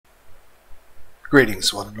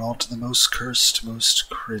Greetings, one and all, to the most cursed, most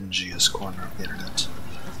cringiest corner of the internet.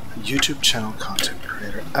 A YouTube channel content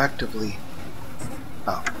creator actively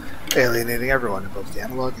alienating everyone in both the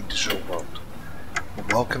analog and digital world. Well,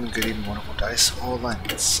 welcome and good evening, wonderful dice of all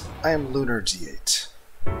alignments. I am Lunar D8.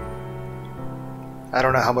 I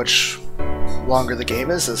don't know how much longer the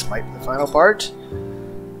game is. This might be the final part.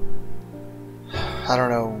 I don't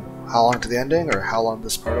know how long to the ending or how long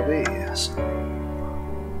this part will be. So.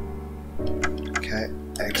 Okay,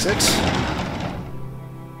 exit.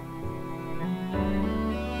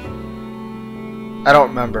 I don't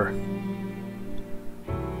remember.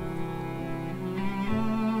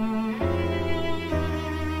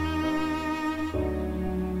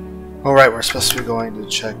 Alright, we're supposed to be going to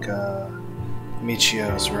check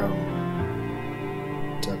Michio's room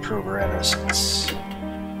to prove her innocence.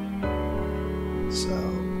 So,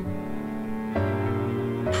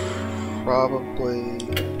 probably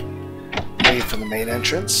leave from the main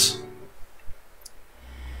entrance.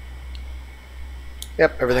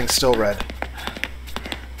 Yep, everything's still red.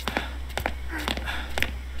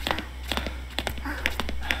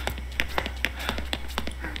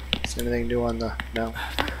 Is there anything new on the... no?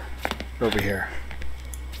 Over here.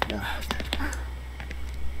 No.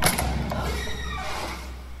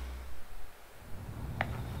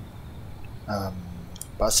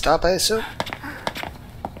 Bus stop, I assume?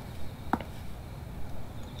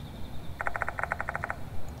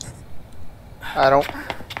 I don't...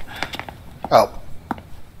 oh.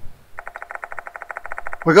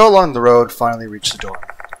 We go along the road, finally reach the door.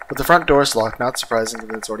 But the front door is locked, not surprising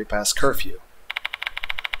that it's already past curfew.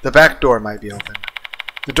 The back door might be open.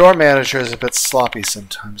 The door manager is a bit sloppy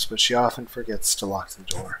sometimes, but she often forgets to lock the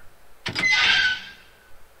door.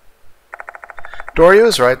 Doryu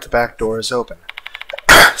is right, the back door is open.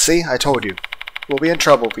 See, I told you. We'll be in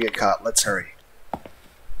trouble if we get caught. Let's hurry.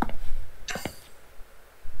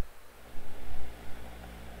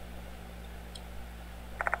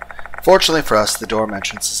 Fortunately for us, the dorm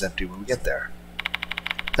entrance is empty when we get there.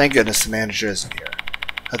 Thank goodness the manager isn't here.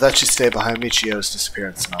 I thought she'd stay behind Michio's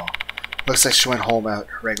disappearance and all. Looks like she went home at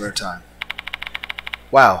her regular time.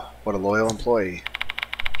 Wow, what a loyal employee.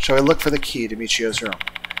 Shall we look for the key to Michio's room?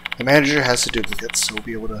 The manager has the duplicates, so we'll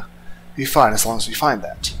be able to be fine as long as we find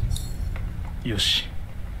that. Yoshi.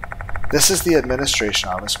 This is the administration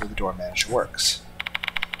office where the door manager works.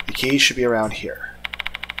 The key should be around here.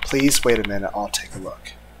 Please wait a minute, I'll take a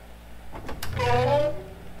look.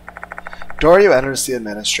 Doryu enters the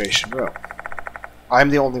administration room. I'm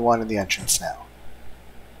the only one in the entrance now.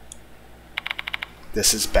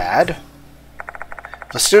 This is bad.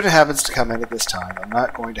 If a student happens to come in at this time, I'm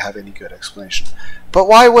not going to have any good explanation. But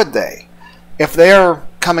why would they? If they're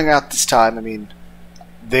coming out this time, I mean,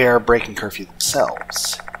 they're breaking curfew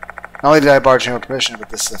themselves. Not only did I barge in with permission, but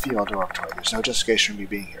this is a female dormitory. There's no justification for me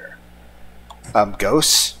being here.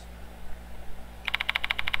 Ghosts?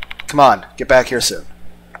 Come on, get back here soon.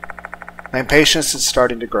 My impatience is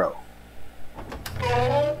starting to grow.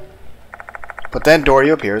 But then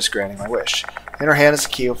Doryu appears, granting my wish. In her hand is a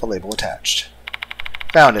key with a label attached.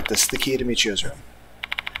 Found it. This is the key to Michio's room.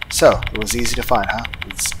 So, it was easy to find, huh?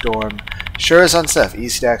 This dorm sure is unsafe.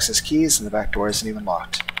 Easy to access keys, and the back door isn't even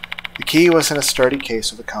locked. The key was in a sturdy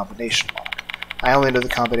case with a combination lock. I only know the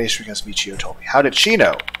combination because Michio told me. How did she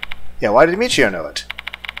know? Yeah, why did Michio know it?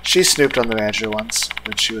 She snooped on the manager once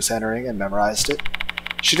when she was entering and memorized it.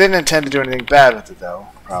 She didn't intend to do anything bad with it, though,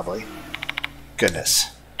 probably.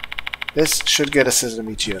 Goodness. This should get us into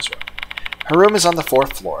Michio's room. Her room is on the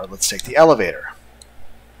 4th floor. Let's take the elevator.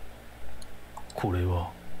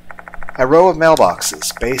 A row of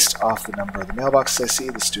mailboxes. Based off the number of the mailboxes I see,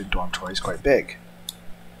 the student dormitory is quite big.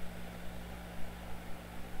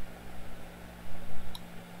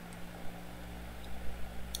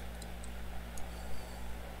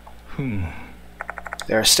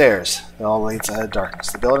 There are stairs. It all leads ahead of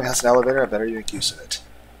darkness. The building has an elevator. I better make use of it.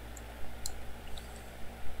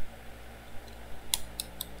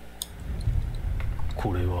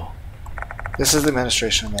 This is the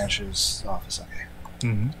administration manager's office. Okay.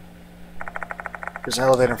 There's an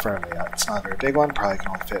elevator in front of me. It's not a very big one. Probably can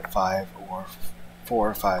only fit 4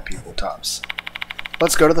 or 5 people tops.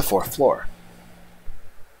 Let's go to the 4th floor.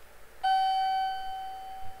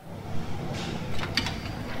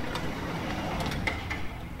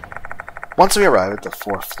 Once we arrive at the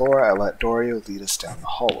 4th floor, I let Doryu lead us down the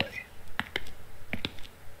hallway.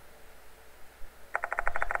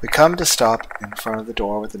 We come to stop in front of the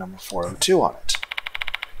door with the number 402 on it.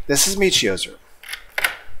 This is Michio's room.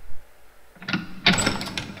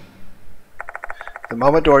 The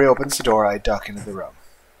moment Doryu opens the door, I duck into the room.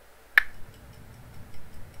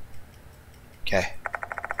 Okay.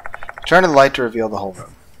 Turn on the light to reveal the whole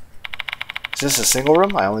room. Is this a single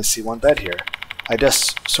room? I only see one bed here. I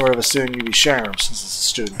just sort of assumed you'd be sharing rooms since it's a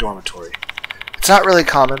student dormitory. It's not really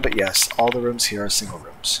common, but yes, all the rooms here are single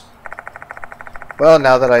rooms. Well,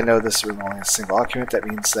 now that I know this room only has a single occupant, that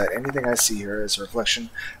means that anything I see here is a reflection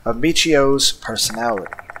of Michio's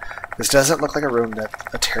personality. This doesn't look like a room that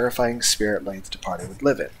a terrifying spirit-length departed would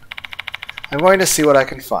live in. I'm going to see what I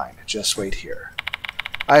can find. Just wait here.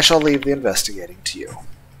 I shall leave the investigating to you.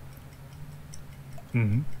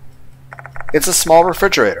 It's a small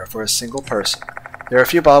refrigerator for a single person. There are a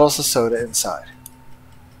few bottles of soda inside.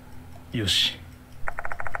 Yoshi.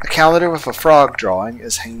 A calendar with a frog drawing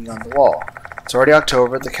is hanging on the wall. It's already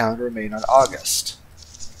October, the calendar remained on August.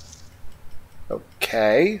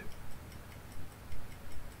 Okay.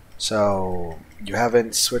 So, you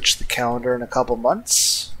haven't switched the calendar in a couple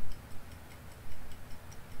months?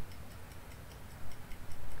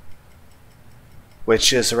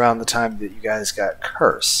 Which is around the time that you guys got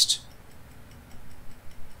cursed.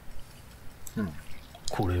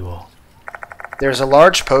 There's a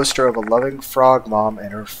large poster of a loving frog mom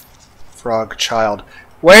and her frog child.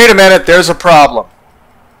 Wait a minute, there's a problem.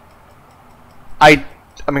 I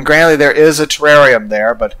mean, granted, there is a terrarium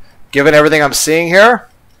there, but given everything I'm seeing here,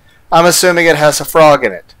 I'm assuming it has a frog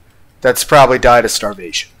in it that's probably died of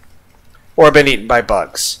starvation or been eaten by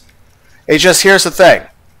bugs. It's just, here's the thing.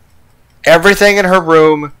 Everything in her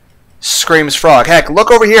room screams frog. Heck,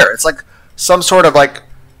 look over here. It's like some sort of like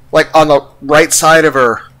on the right side of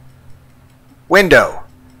her window.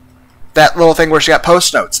 That little thing where she got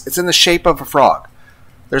post notes. It's in the shape of a frog.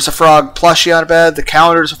 There's a frog plushie on a bed. The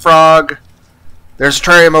calendar's a frog. There's a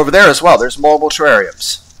terrarium over there as well. There's multiple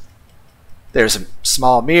terrariums. There's a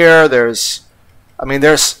small mirror. There's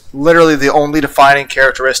literally the only defining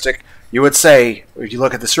characteristic you would say, if you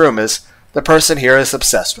look at this room, is the person here is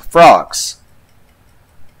obsessed with frogs.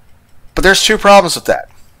 But there's two problems with that.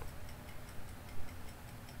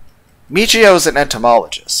 Michio is an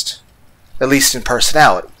entomologist, at least in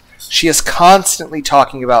personality. She is constantly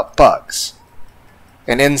talking about bugs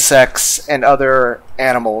and insects and other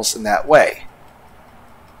animals in that way.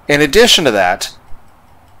 In addition to that,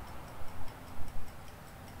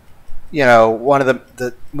 you know, one of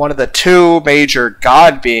the two major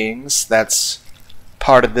god beings that's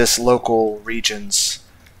part of this local region's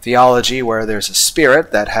theology, where there's a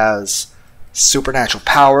spirit that has supernatural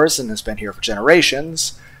powers and has been here for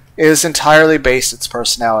generations, is entirely based its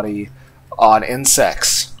personality on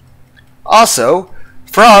insects. Also,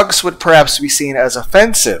 frogs would perhaps be seen as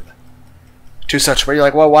offensive to such where you're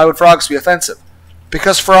like, well, why would frogs be offensive?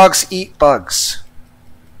 Because frogs eat bugs.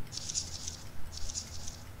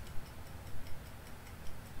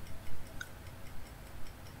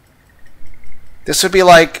 This would be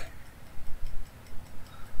like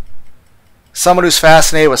someone who's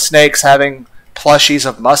fascinated with snakes having plushies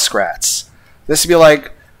of muskrats. This would be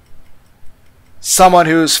like someone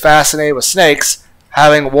who's fascinated with snakes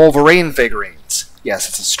having Wolverine figurines. Yes,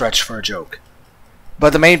 it's a stretch for a joke.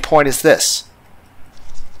 But the main point is this.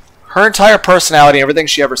 Her entire personality, everything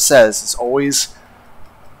she ever says, is always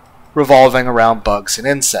revolving around bugs and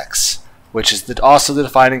insects, which is also the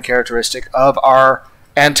defining characteristic of our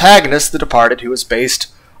antagonist, the Departed, who is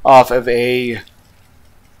based off of a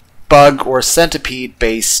bug or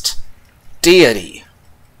centipede-based deity.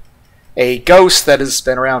 A ghost that has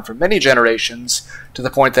been around for many generations, to the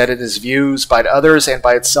point that it is viewed by others and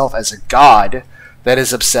by itself as a god that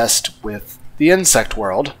is obsessed with the insect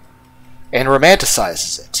world and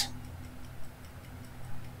romanticizes it.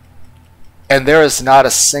 And there is not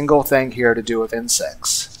a single thing here to do with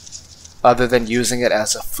insects, other than using it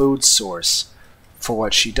as a food source for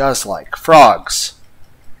what she does like, frogs.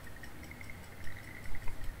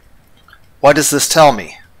 What does this tell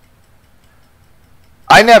me?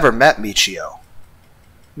 I never met Michio.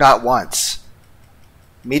 Not once.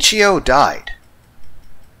 Michio died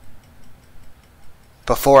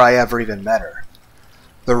before I ever even met her.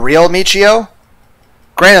 The real Michio?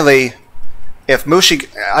 Granted, if Mushi...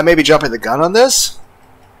 I may be jumping the gun on this,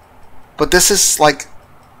 but this is like...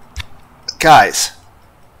 Guys,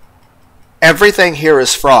 everything here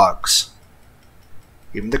is frogs.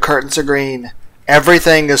 Even the curtains are green.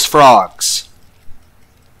 Everything is frogs.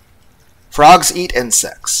 Frogs eat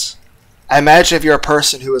insects. I imagine if you're a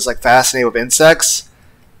person who is like fascinated with insects,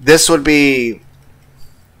 this would be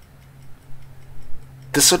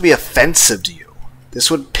offensive to you. This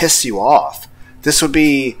would piss you off. This would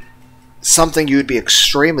be something you would be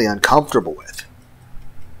extremely uncomfortable with.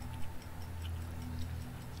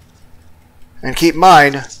 And keep in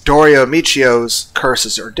mind, Dorio Michio's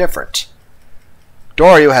curses are different.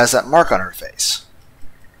 Dorio has that mark on her face.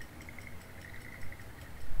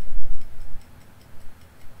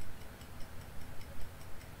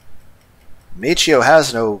 Michio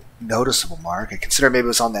has no noticeable mark. I consider maybe it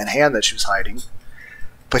was on that hand that she was hiding.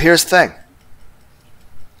 But here's the thing.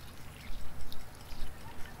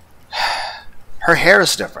 Her hair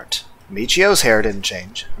is different. Michio's hair didn't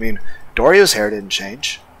change. I mean, Dorio's hair didn't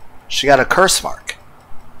change. She got a curse mark.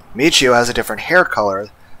 Michio has a different hair color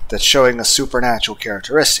that's showing a supernatural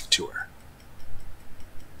characteristic to her.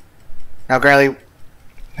 Now, granted,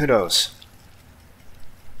 who knows?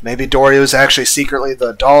 Maybe Dorio's actually secretly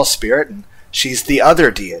the doll spirit and she's the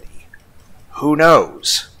other deity. Who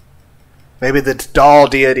knows? Maybe the doll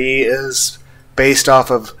deity is based off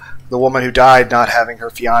of the woman who died not having her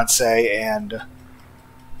fiancé and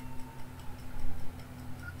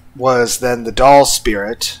was then the doll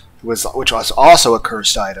spirit, which was also a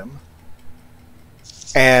cursed item.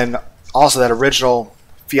 And also that original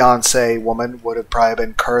fiancé woman would have probably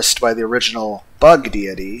been cursed by the original bug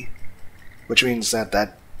deity, which means that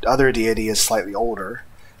that other deity is slightly older.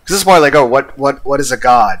 Because this is more like, oh, what is a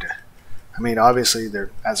god? I mean, obviously,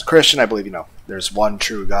 as a Christian, I believe, there's one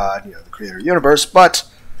true God, the creator of the universe, but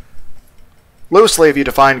loosely, if you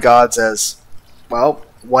define gods as, well,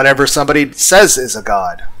 whatever somebody says is a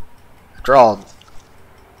god. After all,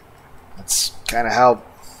 that's kind of how,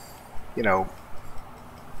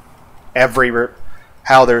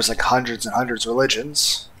 how there's like hundreds and hundreds of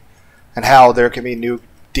religions, and how there can be new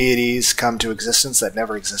deities come to existence that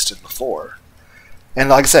never existed before. And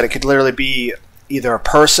like I said, it could literally be either a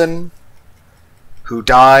person who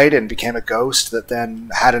died and became a ghost that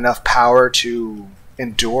then had enough power to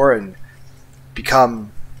endure and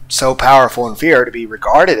become so powerful in fear to be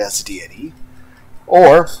regarded as a deity,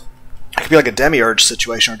 or it could be like a demiurge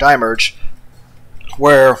situation or dimurge,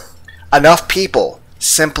 where enough people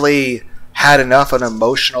simply had enough of an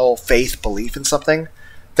emotional faith belief in something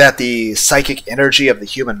that the psychic energy of the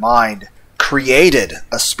human mind created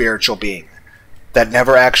a spiritual being that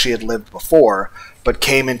never actually had lived before, but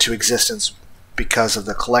came into existence because of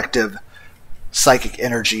the collective psychic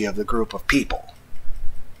energy of the group of people.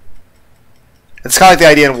 It's kind of like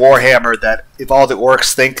the idea in Warhammer that if all the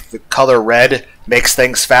orcs think the color red makes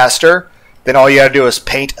things faster, then all you gotta do is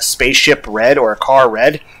paint a spaceship red or a car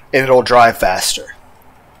red, and it'll drive faster.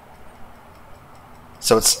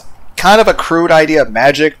 So it's kind of a crude idea of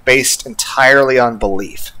magic based entirely on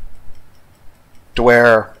belief. To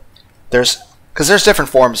where because there's different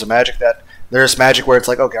forms of magic. That there's magic where it's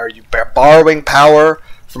like, okay, are you borrowing power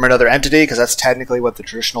from another entity? Because that's technically what the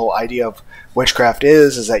traditional idea of witchcraft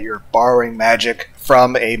is that you're borrowing magic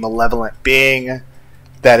from a malevolent being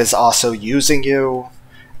that is also using you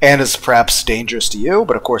and is perhaps dangerous to you.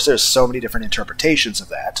 But of course, there's so many different interpretations of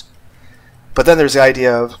that. But then there's the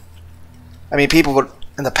idea of, people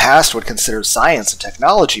in the past would consider science and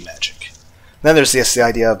technology magic. And then there's the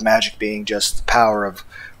idea of magic being just the power of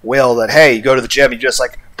will, that, hey, you go to the gym, you just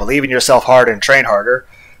like believe in yourself harder and train harder.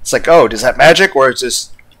 It's like, oh, does that magic, or is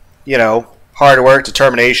this, hard work,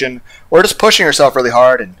 determination, or just pushing yourself really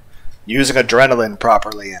hard and using adrenaline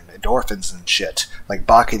properly and endorphins and shit, like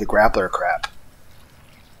Baki the Grappler crap.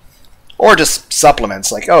 Or just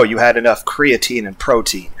supplements, like, oh, you had enough creatine and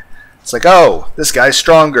protein. It's like, oh, this guy's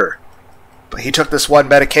stronger, but he took this one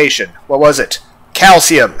medication. What was it?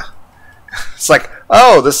 Calcium. It's like,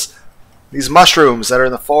 oh, these mushrooms that are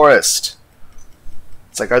in the forest.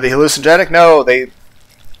 It's like, are they hallucinogenic? No, they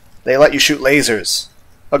let you shoot lasers.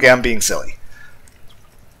 Okay, I'm being silly.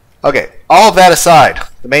 Okay, all of that aside,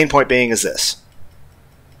 the main point being is this.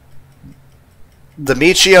 The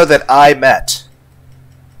Michio that I met,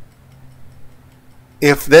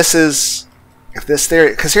 if this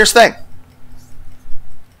theory, because here's the thing.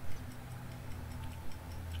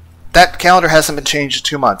 That calendar hasn't been changed in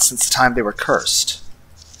 2 months since the time they were cursed.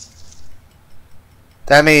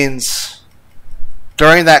 That means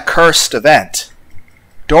during that cursed event,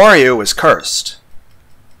 Doryu was cursed.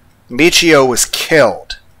 Michio was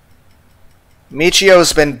killed.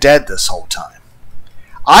 Michio's been dead this whole time.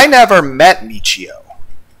 I never met Michio.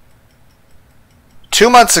 2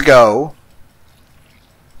 months ago,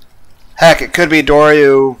 heck, it could be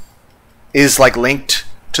Doryu is like linked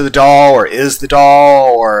to the doll, or is the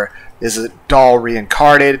doll, or is the doll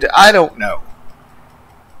reincarnated? I don't know.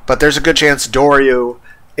 But there's a good chance Doryu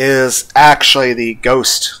is actually the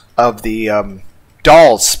ghost of the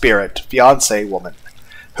doll's spirit, fiancé woman,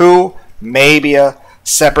 who may be a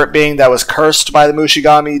separate being that was cursed by the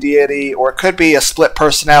Mushigami deity, or it could be a split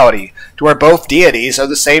personality, to where both deities are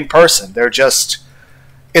the same person. They're just,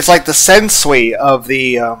 it's like the sensui of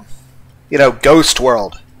the, ghost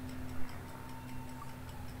world.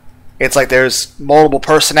 It's like there's multiple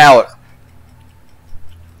personality.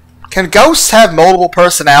 Can ghosts have multiple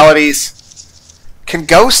personalities? Can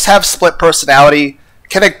ghosts have split personality?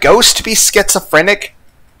 Can a ghost be schizophrenic?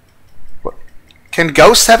 Can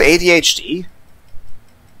ghosts have ADHD?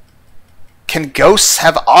 Can ghosts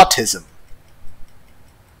have autism?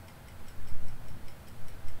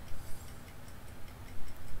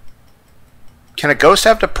 Can a ghost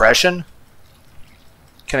have depression?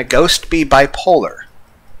 Can a ghost be bipolar?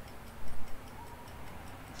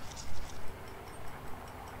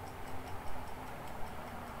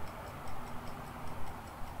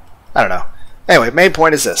 I don't know. Anyway, main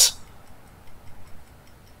point is this.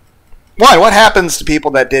 Why? What happens to people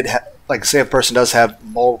that did, like, say a person does have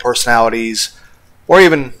multiple personalities, or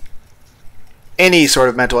even any sort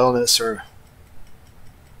of mental illness, or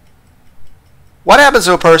what happens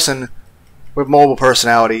to a person with multiple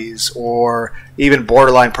personalities, or even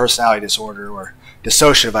borderline personality disorder, or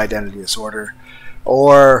dissociative identity disorder,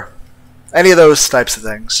 or any of those types of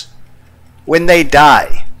things, when they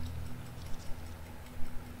die?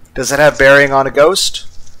 Does it have bearing on a ghost?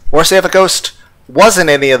 Or say if a ghost wasn't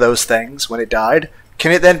any of those things when it died,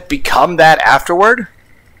 can it then become that afterward?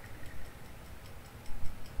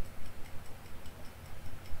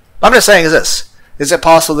 I'm just saying is this. Is it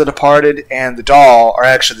possible the departed and the doll are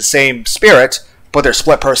actually the same spirit, but they're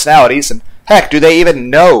split personalities? And heck, do they even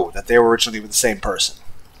know that they were originally the same person?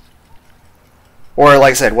 Or,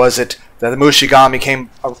 like I said, was it that the Mushigami came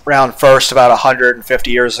around first about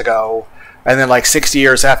 150 years ago, and then like 60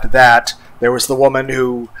 years after that, there was the woman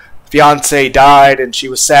who fiance died and she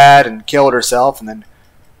was sad and killed herself, and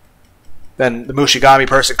then the Mushigami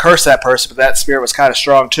person cursed that person, but that spirit was kind of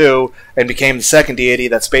strong too, and became the second deity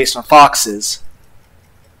that's based on foxes.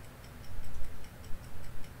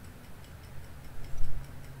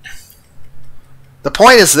 The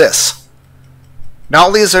point is this. Not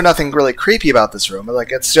only is there nothing really creepy about this room, but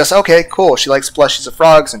like it's just, okay, cool, she likes plushies of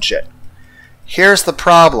frogs and shit. Here's the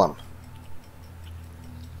problem.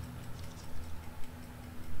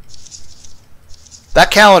 That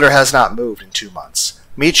calendar has not moved in 2 months.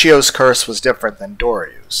 Michio's curse was different than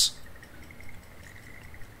Doryu's.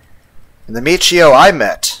 And the Michio I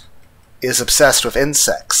met is obsessed with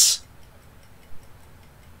insects.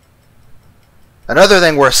 Another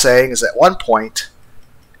thing worth saying is at one point,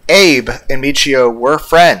 Abe and Michio were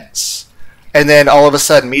friends. And then all of a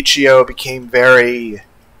sudden Michio became very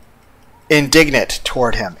indignant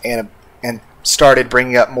toward him and started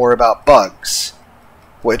bringing up more about bugs.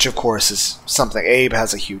 Which, of course, is something Abe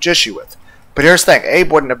has a huge issue with. But here's the thing.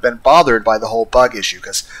 Abe wouldn't have been bothered by the whole bug issue,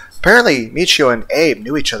 because apparently Michio and Abe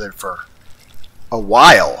knew each other for a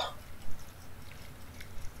while.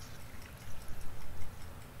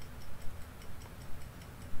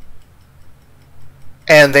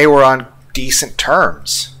 And they were on decent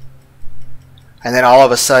terms. And then all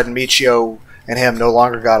of a sudden, Michio and him no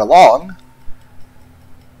longer got along.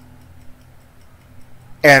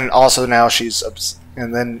 And also now she's...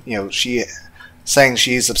 And then, you know, she saying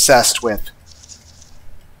she's obsessed with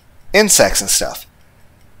insects and stuff.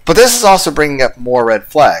 But this is also bringing up more red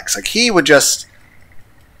flags. Like, he would just,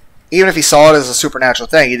 even if he saw it as a supernatural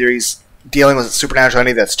thing, either he's dealing with a supernatural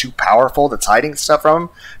entity that's too powerful, that's hiding stuff from him,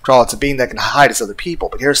 or it's a being that can hide as other people.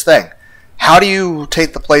 But here's the thing. How do you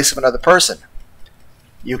take the place of another person?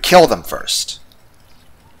 You kill them first.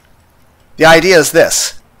 The idea is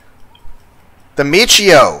this. The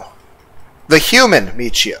Michio, the human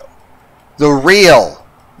Michio, the real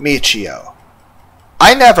Michio,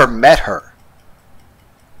 I never met her.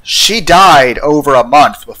 She died over a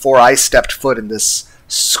month before I stepped foot in this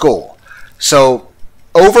school. So,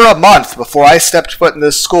 over a month before I stepped foot in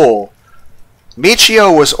this school,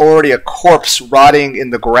 Michio was already a corpse rotting in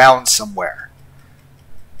the ground somewhere.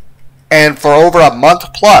 And for over a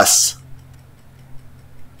month plus,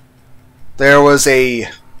 there was a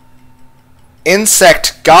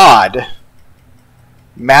insect god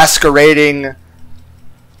masquerading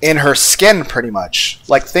in her skin, pretty much.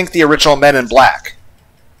 Like, think the original Men in Black.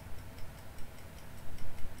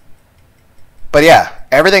 But yeah,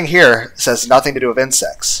 everything here says nothing to do with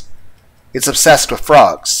insects. It's obsessed with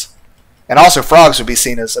frogs. And also frogs would be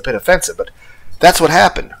seen as a bit offensive, but that's what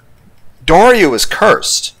happened. Doryu was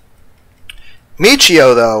cursed.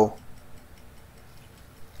 Michio, though,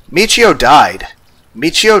 Michio died.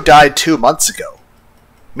 Michio died 2 months ago.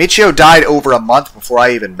 Michio died over a month before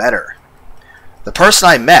I even met her. The person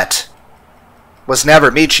I met was never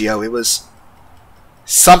Michio. It was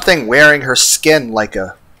something wearing her skin like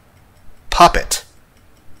a puppet,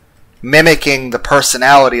 mimicking the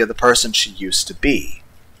personality of the person she used to be.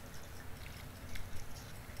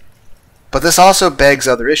 But this also begs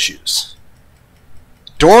other issues.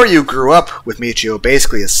 Doryu grew up with Michio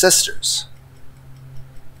basically as sisters.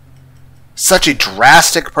 Such a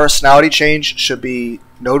drastic personality change should be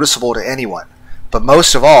noticeable to anyone. but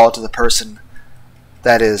most of all to the person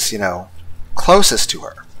that is, closest to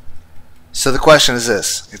her. So the question is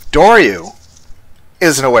this: if Doryu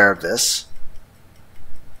isn't aware of this,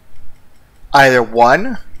 either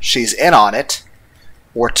one, she's in on it,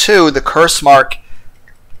 or two, the curse mark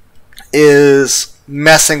is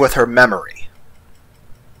messing with her memory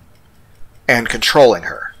and controlling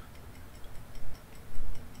her.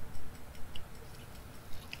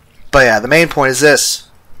 But yeah, the main point is this.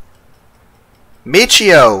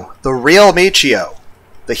 Michio, the real Michio,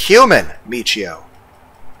 the human Michio,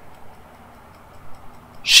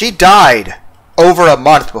 she died over a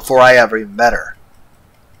month before I ever even met her.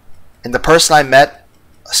 And the person I met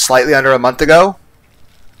slightly under a month ago,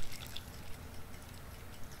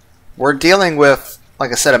 we're dealing with,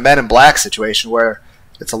 like I said, a Men in Black situation where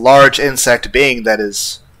it's a large insect being that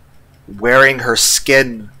is wearing her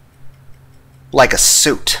skin like a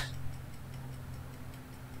suit.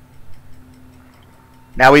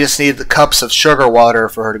 Now we just need the cups of sugar water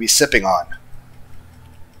for her to be sipping on.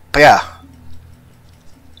 But yeah,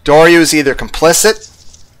 Doryu's either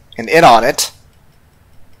complicit and in on it,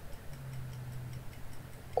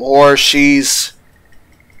 or she's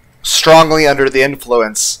strongly under the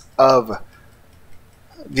influence of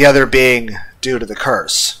the other being due to the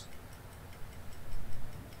curse.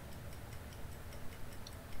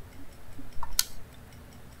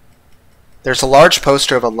 There's a large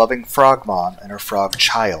poster of a loving frog mom and her frog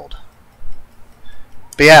child.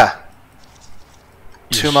 But yeah,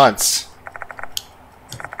 2 months.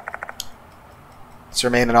 Let's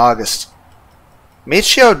remain in August.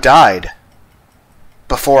 Michio died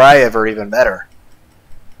before I ever even met her.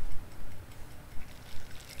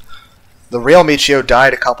 The real Michio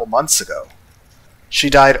died a couple months ago. She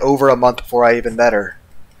died over a month before I even met her.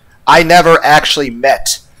 I never actually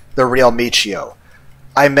met the real Michio.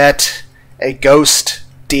 I met a ghost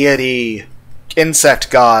deity insect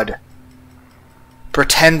god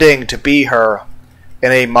pretending to be her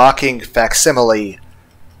in a mocking facsimile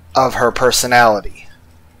of her personality.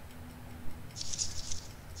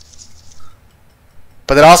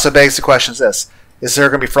 But that also begs the question: is there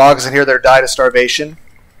going to be frogs in here that died of starvation?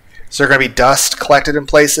 Is there going to be dust collected in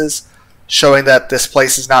places showing that this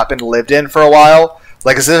place has not been lived in for a while?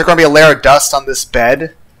 Like, is there going to be a layer of dust on this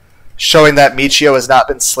bed showing that Michio has not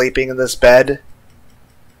been sleeping in this bed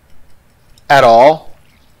at all?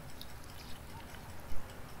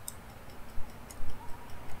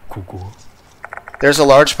 There's a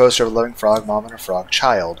large poster of a living frog mom and a frog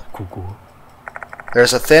child.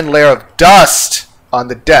 There's a thin layer of dust on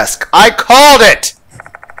the desk. I called it!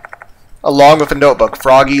 Along with a notebook.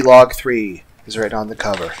 Froggy Log 3 is written on the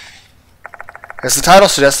cover. As the title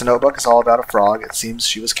suggests, the notebook is all about a frog it seems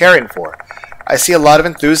she was caring for. I see a lot of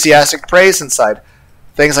enthusiastic praise inside.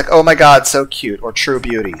 Things like, oh my god, so cute, or true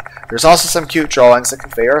beauty. There's also some cute drawings that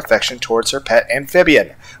convey her affection towards her pet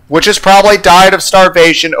amphibian, which has probably died of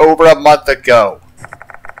starvation over a month ago.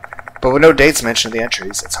 But with no dates mentioned in the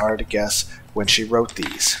entries, it's hard to guess when she wrote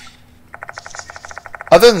these.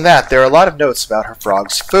 Other than that, there are a lot of notes about her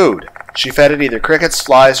frog's food. She fed it either crickets,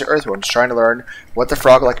 flies, or earthworms, trying to learn what the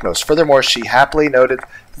frog liked most. Furthermore, she happily noted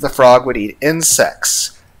that the frog would eat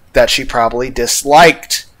insects that she probably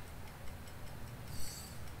disliked.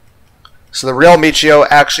 So the real Michio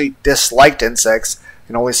actually disliked insects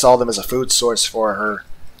and only saw them as a food source for her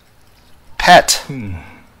pet.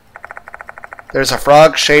 There's a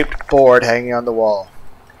frog-shaped board hanging on the wall.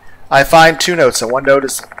 I find 2 notes, and one note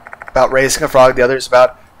is about raising a frog, the other is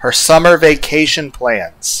about her summer vacation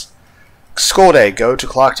plans. School day, go to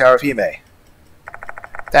Clock Tower of Hime.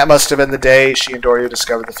 That must have been the day she and Doryu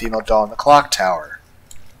discovered the female doll in the clock tower.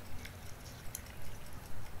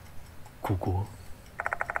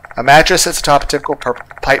 A mattress sits atop a typical purple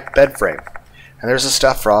pipe bed frame, and there's a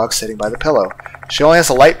stuffed frog sitting by the pillow. She only has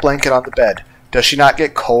a light blanket on the bed. Does she not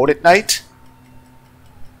get cold at night?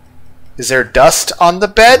 Is there dust on the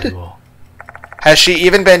bed? Has she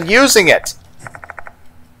even been using it?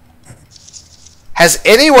 Has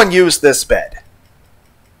anyone used this bed?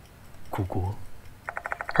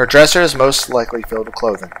 Her dresser is most likely filled with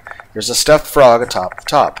clothing. There's a stuffed frog atop the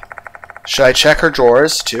top. Should I check her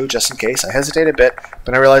drawers, too, just in case? I hesitate a bit,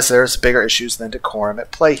 but I realize there's bigger issues than decorum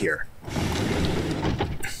at play here.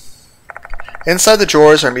 Inside the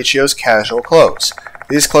drawers are Michio's casual clothes.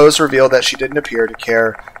 These clothes reveal that she didn't appear to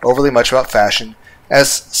care overly much about fashion,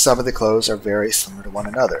 as some of the clothes are very similar to one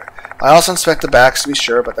another. I also inspect the backs to be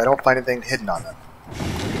sure, but I don't find anything hidden on them.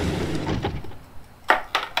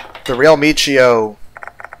 The real Michio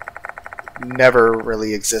never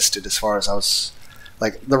really existed as far as I was...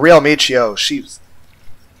 Like, the real Michio, she's...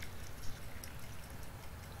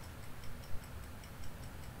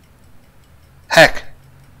 Heck,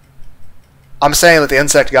 I'm saying that the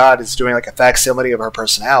insect god is doing like a facsimile of her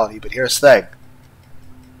personality, but here's the thing.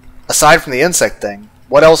 Aside from the insect thing,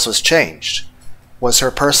 what else was changed? Was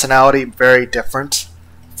her personality very different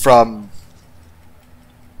from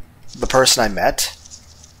the person I met?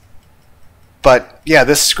 But yeah,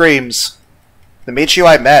 this screams the Michio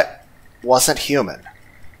I met wasn't human.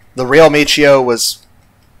 The real Michio was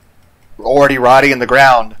already rotting in the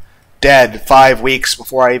ground, dead 5 weeks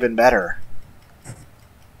before I even met her.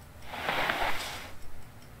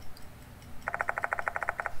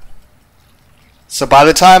 So by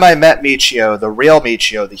the time I met Michio, the real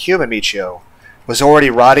Michio, the human Michio, was already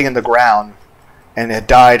rotting in the ground and had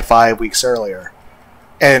died 5 weeks earlier.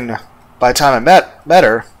 And by the time I met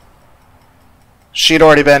her, she'd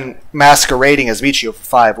already been masquerading as Michio for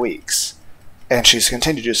 5 weeks. And she's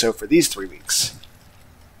continued to do so for these 3 weeks.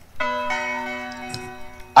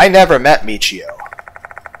 I never met Michio.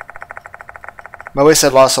 Moe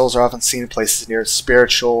said lost souls are often seen in places near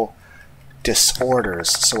spiritual disorders.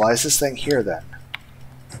 So why is this thing here then?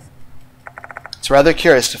 It's rather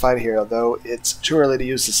curious to find it here, although it's too early to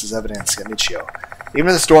use this as evidence against Michio. Even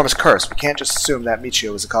if this dorm is cursed, we can't just assume that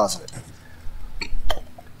Michio was the cause of it.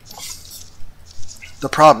 The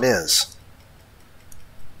problem is,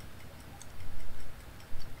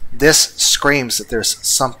 this screams that there's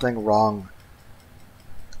something wrong,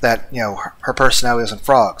 that, you know, her personality isn't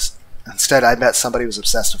frogs. Instead, I met somebody who was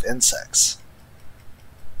obsessed with insects.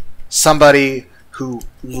 Somebody who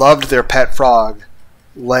loved their pet frog,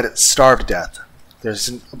 let it starve to death. There's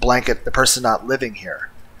a blanket, the person's not living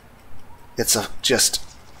here. It's a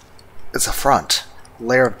front.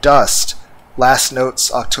 Layer of dust. Last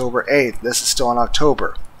notes October 8th. This is still in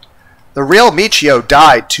October. The real Michio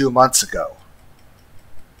died 2 months ago.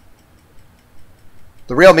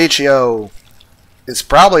 The real Michio is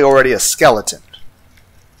probably already a skeleton.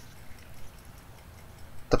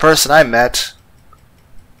 The person I met...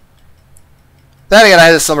 Then again, I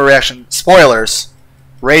had a similar reaction. Spoilers.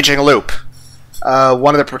 Raging Loop.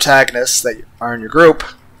 One of the protagonists that are in your group,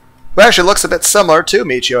 who actually looks a bit similar to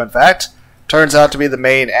Michio, in fact, turns out to be the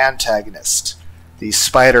main antagonist. The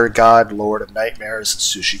spider god lord of nightmares,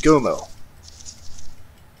 Tsushigumo.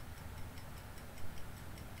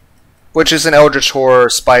 Which is an eldritch horror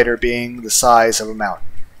spider being the size of a mountain.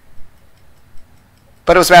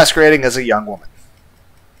 But it was masquerading as a young woman.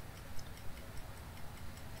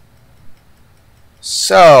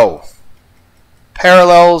 So,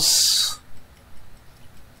 parallels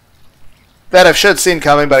that I should have seen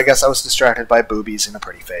coming, but I guess I was distracted by boobies and a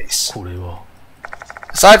pretty face.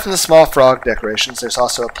 Aside from the small frog decorations, there's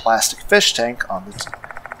also a plastic fish tank on the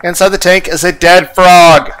inside the tank is a dead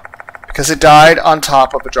frog. Because it died on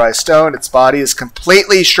top of a dry stone, its body is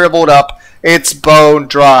completely shriveled up, its bone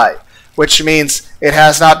dry. Which means it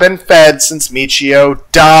has not been fed since Michio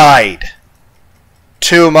died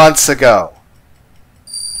 2 months ago.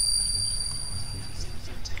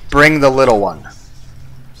 Bring the little one.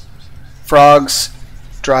 Frogs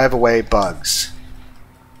drive away bugs.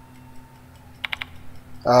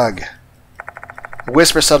 Ugh. A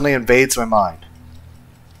whisper suddenly invades my mind.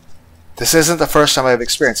 This isn't the first time I've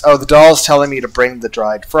experienced. Oh, the doll's telling me to bring the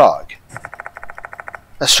dried frog.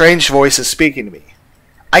 A strange voice is speaking to me.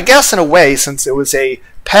 I guess in a way, since it was a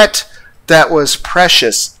pet that was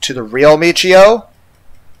precious to the real Michio,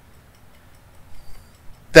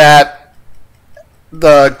 that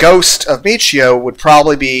the ghost of Michio would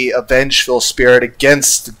probably be a vengeful spirit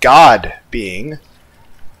against the god being.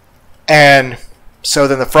 And so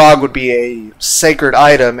then the frog would be a sacred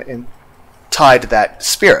item tied to that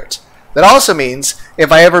spirit. That also means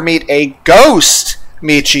if I ever meet a ghost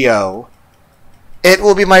Michio, it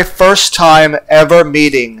will be my first time ever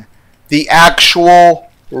meeting the actual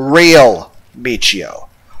real Michio.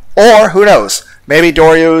 Or, who knows, maybe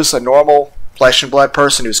Doryo's a normal flesh and blood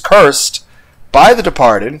person who's cursed by the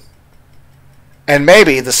departed, and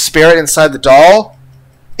maybe the spirit inside the doll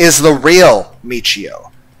is the real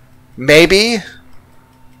Michio. Maybe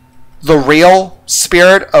the real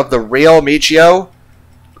spirit of the real Michio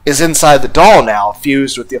is inside the doll now,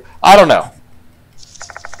 fused with the... I don't know.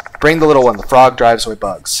 Bring the little one. The frog drives away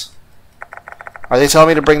bugs. Are they telling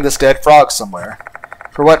me to bring this dead frog somewhere?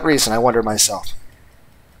 For what reason, I wonder myself.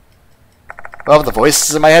 Well, if the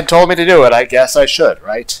voices in my head told me to do it, I guess I should,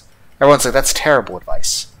 right? Everyone's like, that's terrible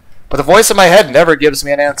advice. But the voice in my head never gives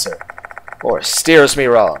me an answer. Or steers me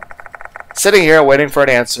wrong. Sitting here waiting for an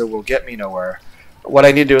answer will get me nowhere. What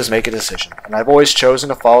I need to do is make a decision. And I've always chosen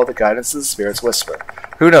to follow the guidance of the Spirit's whisper.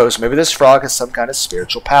 Who knows, maybe this frog has some kind of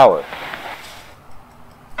spiritual power.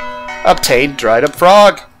 Obtained dried up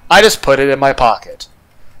frog. I just put it in my pocket.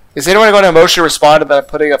 Is anyone going to emotionally respond to that I'm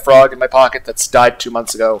putting a frog in my pocket that's died 2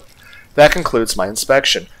 months ago? That concludes my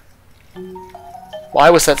inspection. Why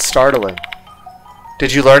was that startling?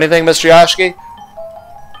 Did you learn anything, Mr. Yashiki?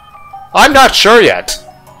 I'm not sure yet.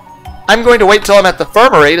 I'm going to wait till I'm at the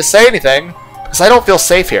infirmary to say anything, because I don't feel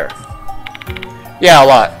safe here. Yeah, a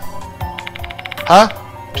lot. Huh?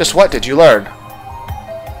 Just what did you learn?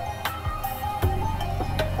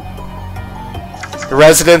 The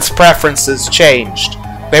residents' preferences changed.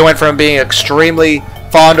 They went from being extremely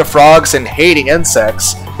fond of frogs and hating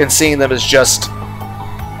insects and seeing them as just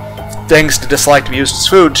things to dislike to be used as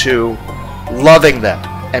food to loving them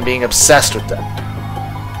and being obsessed with them.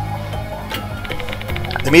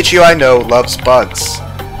 The Michio I know loves bugs,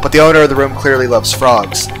 but the owner of the room clearly loves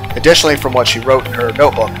frogs. Additionally, from what she wrote in her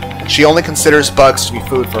notebook, she only considers bugs to be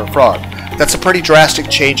food for a frog. That's a pretty drastic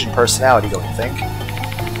change in personality, don't you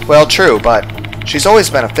think? Well, true, but she's always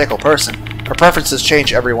been a fickle person. Her preferences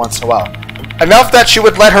change every once in a while. Enough that she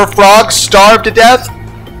would let her frogs starve to death?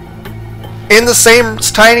 In the same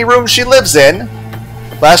tiny room she lives in?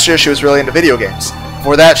 Last year she was really into video games.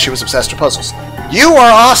 Before that she was obsessed with puzzles. You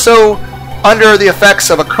are also under the effects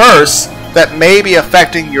of a curse that may be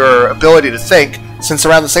affecting your ability to think, since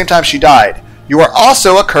around the same time she died. You are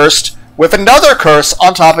also accursed with another curse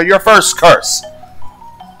on top of your first curse.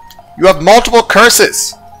 You have multiple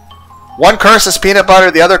curses. One curse is peanut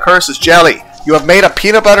butter, the other curse is jelly. You have made a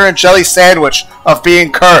peanut butter and jelly sandwich of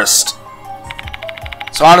being cursed.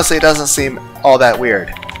 So honestly, it doesn't seem all that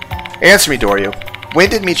weird. Answer me, Doryu. When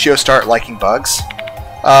did Michio start liking bugs?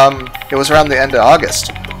 It was around the end of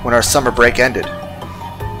August, when our summer break ended.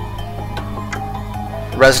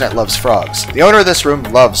 The resident loves frogs. The owner of this room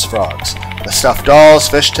loves frogs. The stuffed dolls,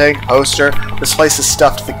 fish tank, poster, this place is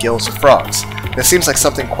stuffed to the gills with frogs. This seems like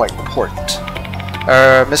something quite important.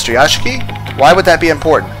 Mr. Yashiki? Why would that be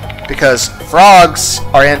important? Because frogs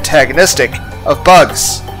are antagonistic of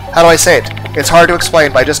bugs. How do I say it? It's hard to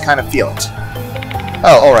explain, but I just kind of feel it.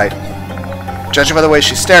 Oh, alright. Judging by the way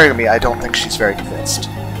she's staring at me, I don't think she's very convinced.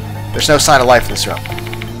 There's no sign of life in this room.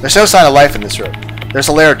 There's no sign of life in this room. There's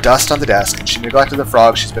a layer of dust on the desk, and she neglected the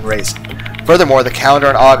frog she's been raising. Furthermore, the calendar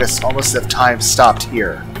in August is almost as if time stopped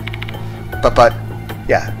here. But,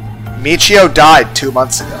 yeah. Michio died 2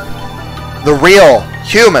 months ago. The real,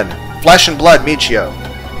 human, flesh and blood Michio.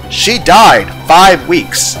 She died 5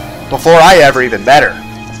 weeks before I ever even met her.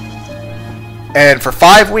 And for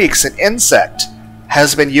 5 weeks, an insect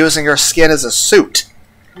has been using her skin as a suit,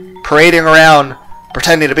 parading around,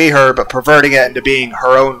 pretending to be her, but perverting it into being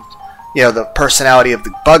her own, the personality of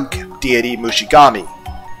the bug deity Mushigami.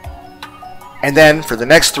 And then, for the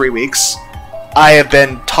next 3 weeks, I have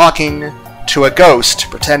been talking to a ghost,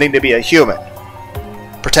 pretending to be a human.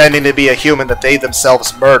 Pretending to be a human that they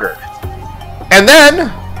themselves murdered. And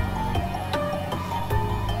then,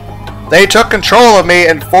 they took control of me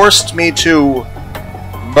and forced me to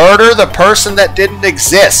murder the person that didn't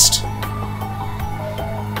exist.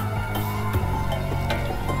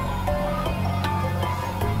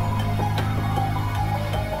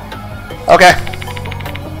 Okay.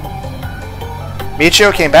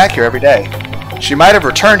 Michio came back here every day. She might have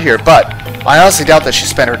returned here, but I honestly doubt that she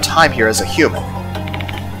spent her time here as a human.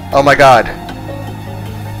 Oh my god.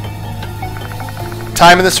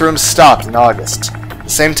 Time in this room stopped in August. The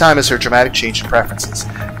same time as her dramatic change in preferences.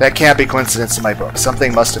 That can't be coincidence in my book.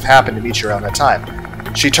 Something must have happened to Michio around that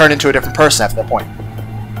time. She turned into a different person after that point.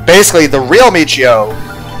 Basically, the real Michio,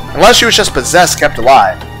 unless she was just possessed, kept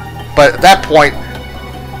alive. But at that point,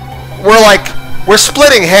 we're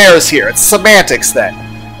splitting hairs here. It's semantics then.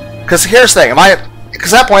 Because here's the thing,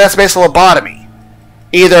 because at that point that's basically a lobotomy.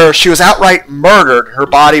 Either she was outright murdered, her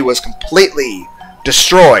body was completely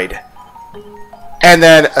destroyed, and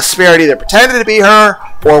then a spirit either pretended to be her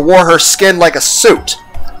or wore her skin like a suit.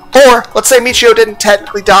 Or, let's say Michio didn't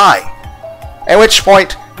technically die. At which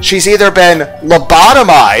point, she's either been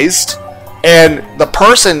lobotomized and the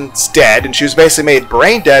person's dead, and she was basically made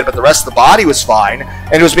brain dead, but the rest of the body was fine,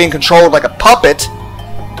 and it was being controlled like a puppet.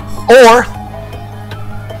 Or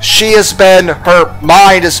her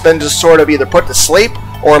mind has been just sort of either put to sleep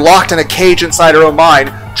or locked in a cage inside her own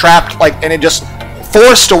mind, trapped and it just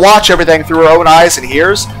forced to watch everything through her own eyes and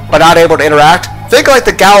ears, but not able to interact. Think like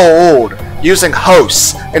the Goa'uld using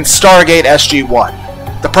hosts in Stargate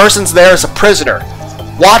SG-1. The person's there as a prisoner,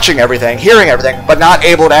 watching everything, hearing everything, but not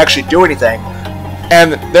able to actually do anything.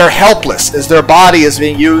 And they're helpless as their body is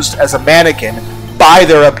being used as a mannequin by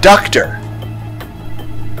their abductor.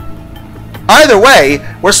 Either way,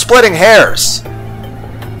 we're splitting hairs.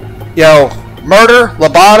 Murder,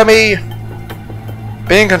 lobotomy,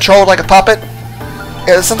 being controlled like a puppet.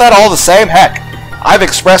 Isn't that all the same? Heck, I've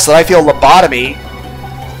expressed that I feel lobotomy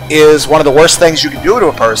is one of the worst things you can do to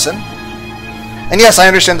a person. And yes, I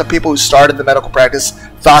understand the people who started the medical practice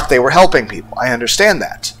thought they were helping people. I understand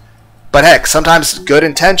that. But heck, sometimes good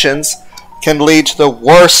intentions can lead to the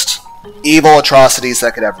worst evil atrocities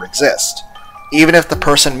that could ever exist, even if the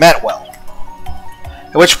person meant well.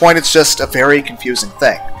 At which point it's just a very confusing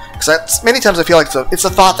thing. Because many times I feel like it's a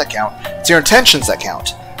thought that counts. It's your intentions that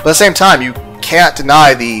count. But at the same time, you can't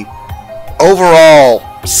deny the overall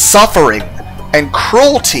suffering and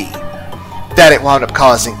cruelty that it wound up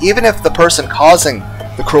causing, even if the person causing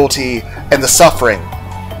the cruelty and the suffering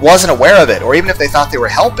wasn't aware of it, or even if they thought they were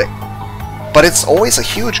helping. But it's always a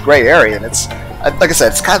huge gray area, and it's, like I said,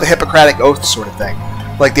 it's kind of the Hippocratic Oath sort of thing.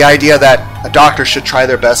 Like the idea that a doctor should try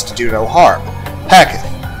their best to do no harm. Heck,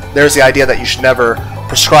 there's the idea that you should never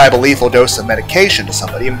prescribe a lethal dose of medication to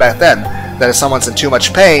somebody, even back then, that if someone's in too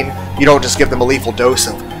much pain, you don't just give them a lethal dose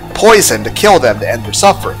of poison to kill them to end their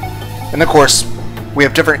suffering. And of course, we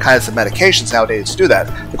have different kinds of medications nowadays to do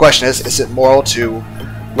that. The question is it moral to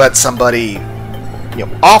let somebody,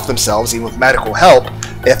 off themselves, even with medical help,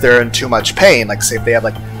 if they're in too much pain? Like, say if they have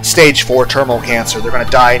like stage 4 terminal cancer, they're going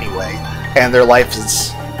to die anyway, and their life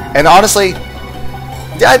is... And honestly,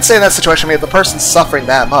 I'd say in that situation, if the person's suffering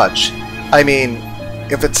that much,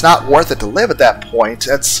 if it's not worth it to live at that point,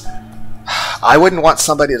 I wouldn't want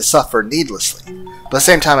somebody to suffer needlessly. But at the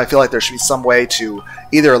same time, I feel like there should be some way to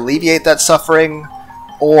either alleviate that suffering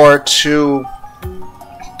or to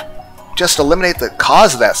just eliminate the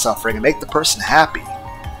cause of that suffering and make the person happy.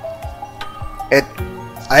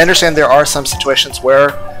 I understand there are some situations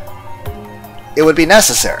where it would be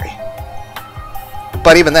necessary.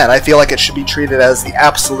 But even then, I feel like it should be treated as the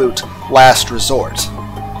absolute last resort.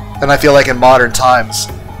 And I feel like in modern times,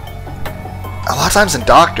 a lot of times in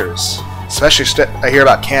doctors, especially I hear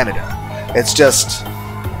about Canada, it's just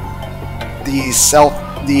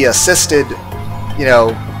the assisted,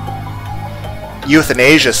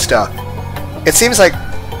 euthanasia stuff. It seems like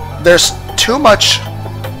there's too much,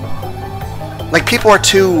 like people are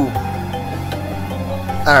too,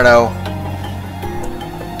 I don't know,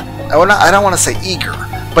 I don't want to say eager,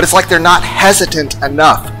 but it's like they're not hesitant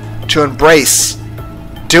enough to embrace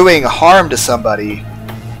doing harm to somebody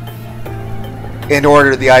in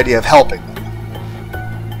order to the idea of helping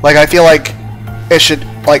them. Like, I feel like it should,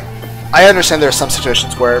 like, I understand there are some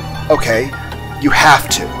situations where, okay, you have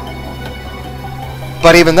to.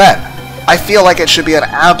 But even then, I feel like it should be an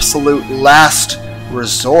absolute last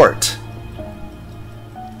resort.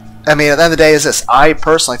 At the end of the day is this, I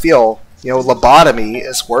personally feel, lobotomy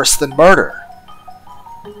is worse than murder.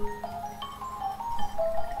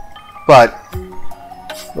 But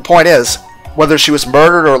the point is, whether she was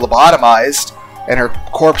murdered or lobotomized, and her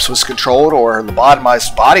corpse was controlled, or her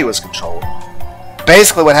lobotomized body was controlled,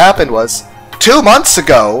 basically what happened was, 2 months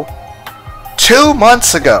ago,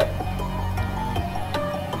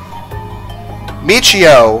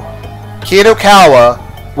 Michio Kinokawa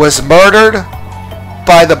was murdered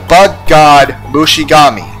by the bug god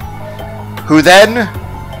Mushigami, who then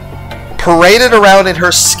paraded around in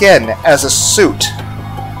her skin as a suit,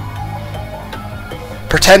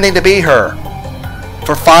 pretending to be her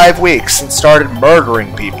for 5 weeks and started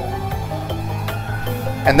murdering people.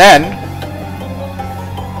 And then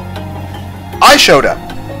I showed up,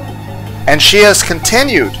 and she has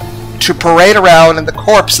continued to parade around in the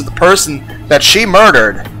corpse of the person that she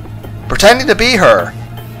murdered, pretending to be her,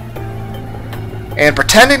 and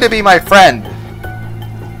pretending to be my friend,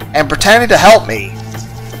 and pretending to help me,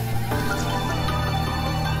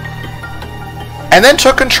 and then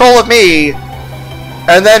took control of me,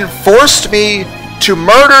 and then forced me to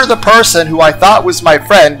murder the person who I thought was my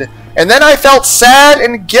friend, and then I felt sad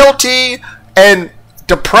and guilty and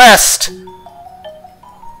depressed.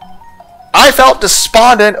 I felt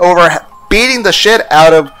despondent over beating the shit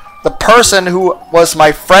out of the person who was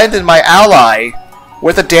my friend and my ally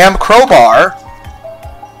with a damn crowbar.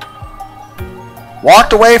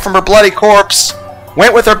 Walked away from her bloody corpse,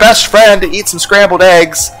 went with her best friend to eat some scrambled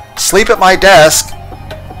eggs, sleep at my desk,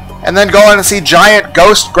 and then go in and see giant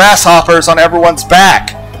ghost grasshoppers on everyone's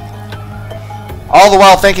back. All the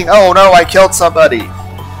while thinking, oh no, I killed somebody.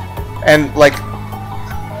 And like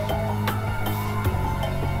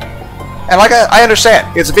I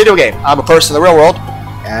understand, it's a video game. I'm a person in the real world,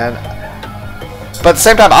 but at the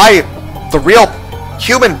same time, the real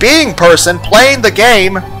human being person playing the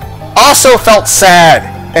game, also felt sad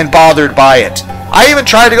and bothered by it. I even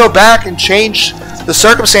tried to go back and change the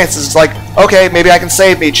circumstances. It's like, okay, maybe I can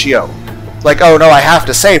save Michio. Like, oh no, I have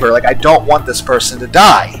to save her. Like, I don't want this person to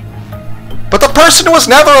die. But the person was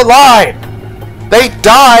never alive. They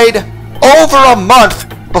died over a month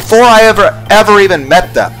before I ever even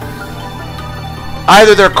met them.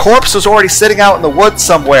 Either their corpse was already sitting out in the woods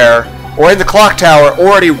somewhere, or in the clock tower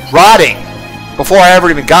already rotting before I ever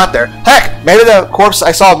even got there. Heck, maybe the corpse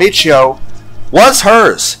I saw Michio was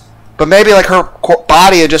hers, but maybe like her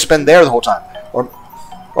body had just been there the whole time.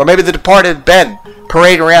 Or maybe the departed had been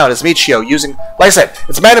parading around as Michio using, like I said,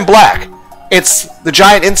 it's Men in Black. It's the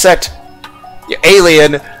giant insect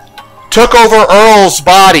alien took over Earl's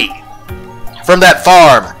body from that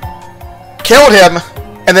farm, killed him,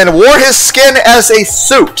 and then wore his skin as a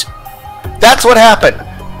suit. That's what happened.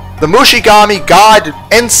 The Mushigami god,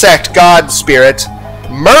 insect god spirit,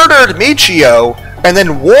 murdered Michio and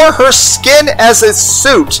then wore her skin as a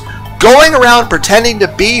suit, going around pretending to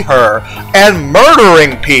be her and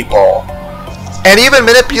murdering people. And even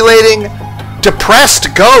manipulating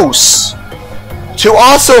depressed ghosts to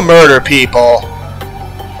also murder people.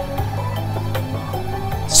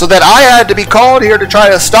 So that I had to be called here to try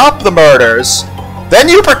to stop the murders. Then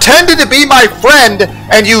you pretended to be my friend,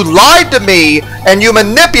 and you lied to me, and you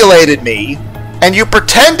manipulated me, and you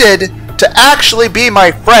pretended to actually be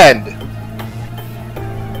my friend.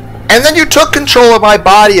 And then you took control of my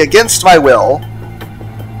body against my will,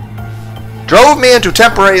 drove me into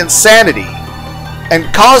temporary insanity,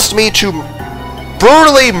 and caused me to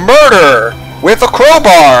brutally murder with a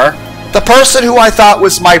crowbar the person who I thought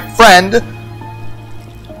was my friend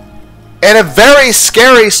in a very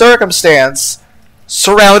scary circumstance,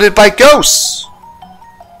 surrounded by ghosts.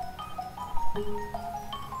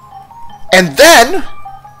 And then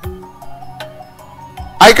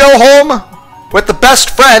I go home with the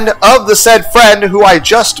best friend of the said friend who I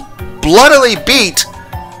just bloodily beat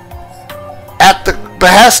at the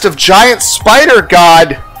behest of giant spider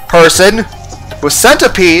god person with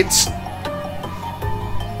centipedes,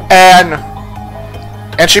 and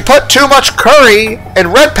she put too much curry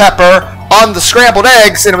and red pepper on the scrambled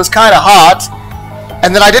eggs, and it was kind of hot.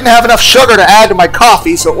 And then I didn't have enough sugar to add to my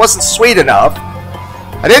coffee, so it wasn't sweet enough.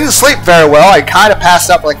 I didn't sleep very well. I kind of passed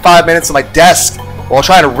out for like 5 minutes on my desk while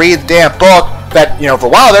trying to read the damn book that, you know, for a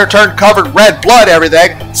while there turned covered red blood,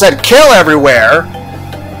 everything, said kill everywhere.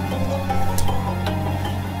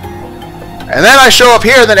 And then I show up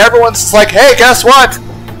here, and then everyone's like, hey, guess what?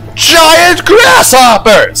 Giant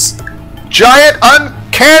grasshoppers! Giant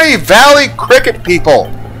uncanny valley cricket people.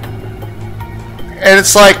 And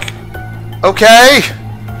it's like, okay.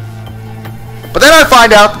 But then I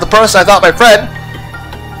find out that the person I thought my friend,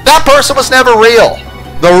 that person was never real.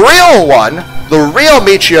 The real one, the real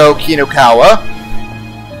Michio Kinukawa,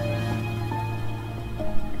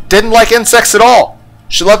 didn't like insects at all.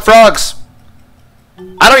 She loved frogs.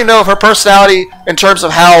 I don't even know if her personality, in terms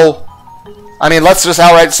of how, I mean, let's just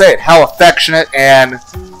outright say it, how affectionate and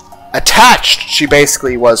attached she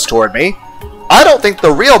basically was toward me. I don't think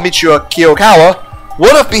the real Michio Kinukawa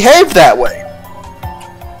would have behaved that way.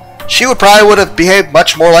 She probably would have behaved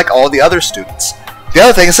much more like all the other students. The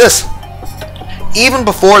other thing is this. Even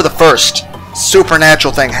before the first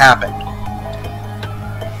supernatural thing happened,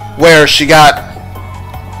 where she got,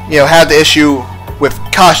 you know, had the issue with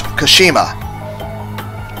Kashima,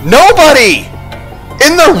 nobody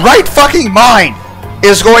in their right fucking mind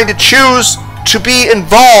is going to choose to be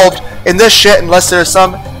involved in this shit unless there's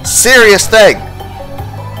some serious thing.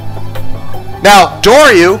 Now,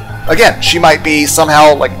 Doryu, again, she might be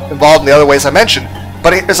somehow like involved in the other ways I mentioned,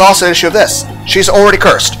 but it's also an issue of this. She's already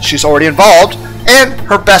cursed. She's already involved, and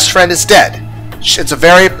her best friend is dead. It's a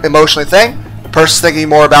very emotional thing. The person's thinking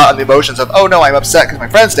more about the emotions of, oh no, I'm upset because my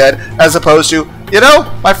friend's dead, as opposed to, you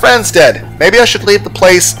know, my friend's dead. Maybe I should leave the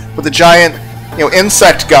place with the giant, you know,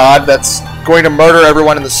 insect god that's going to murder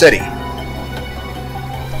everyone in the city.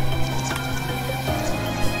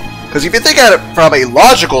 Because if you think at it from a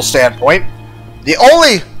logical standpoint, the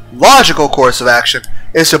only logical course of action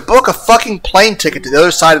is to book a fucking plane ticket to the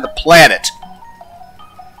other side of the planet.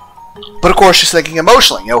 But of course she's thinking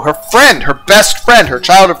emotionally. You know, her friend, her best friend, her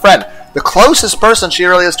childhood friend, the closest person she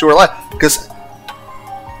really is to her life, because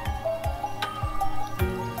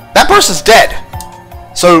that person's dead.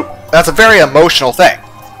 So that's a very emotional thing.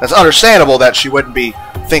 That's understandable that she wouldn't be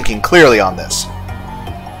thinking clearly on this.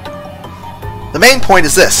 The main point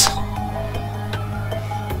is this.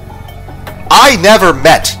 I never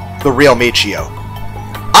met the real Michio.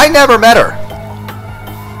 I never met her.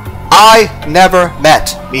 I never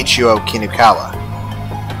met Michio Kinukawa.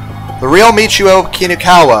 The real Michio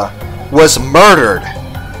Kinukawa was murdered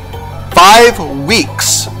 5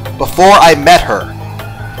 weeks before I met her.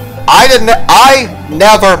 I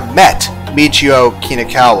never met Michio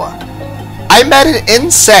Kinukawa. I met an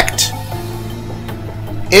insect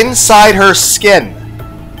inside her skin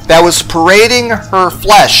that was parading her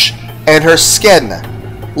flesh and her skin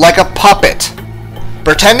like a puppet,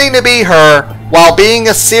 pretending to be her while being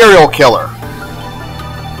a serial killer.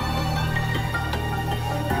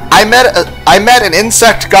 I met an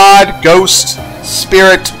insect god, ghost,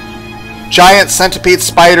 spirit, giant centipede,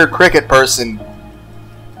 spider, cricket person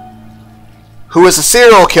who is a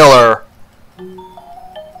serial killer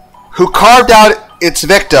who carved out its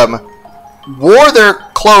victim, wore their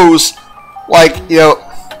clothes like, you know,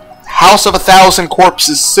 House of 1,000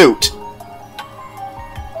 Corpses suit.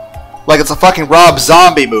 Like it's a fucking Rob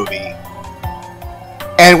Zombie movie.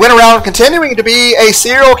 And went around continuing to be a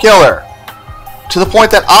serial killer. To the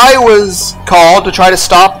point that I was called to try to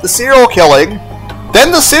stop the serial killing.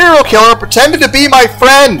 Then the serial killer pretended to be my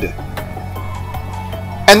friend.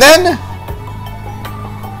 And then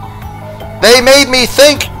they made me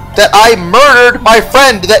think that I murdered my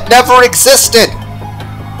friend that never existed.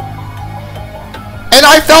 And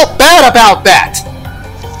I felt bad about that.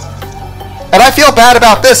 And I feel bad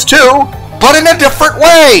about this too, but in a different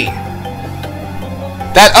way.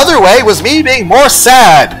 That other way was me being more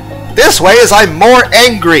sad. This way is I'm more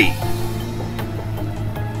angry.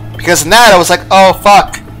 Because in that I was like, oh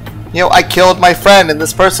fuck. You know, I killed my friend and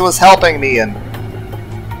this person was helping me, and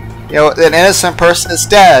you know, an innocent person is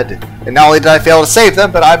dead. And not only did I fail to save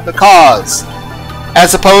them, but I'm the cause.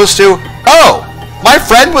 As opposed to, oh, my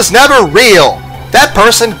friend was never real. That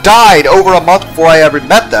person died over a month before I ever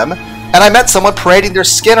met them, and I met someone parading their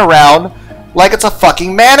skin around like it's a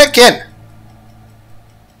fucking mannequin.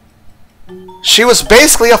 She was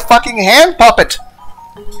basically a fucking hand puppet.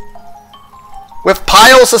 With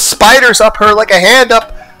piles of spiders up her like a hand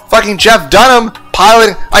up fucking Jeff Dunham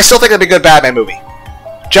piloting. I still think it'd be a good Batman movie.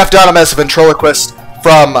 Jeff Dunham as a ventriloquist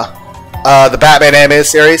from the Batman animated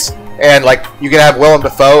series, and like you can have Willem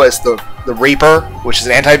Dafoe as the Reaper, which is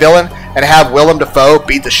an anti-villain, and have Willem Dafoe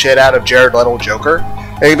beat the shit out of Jared Leto Joker.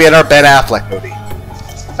 It could be another Ben Affleck movie.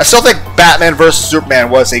 I still think Batman vs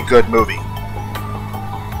Superman was a good movie.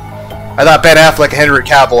 I thought Ben Affleck and Henry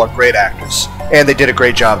Cavill are great actors, and they did a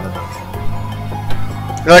great job in the movie.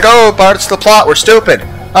 You're like, oh, parts of the plot were stupid.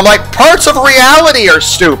 I'm like, parts of reality are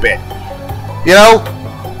stupid. You know,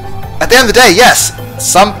 at the end of the day, yes,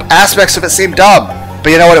 some aspects of it seem dumb,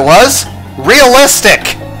 but you know what it was?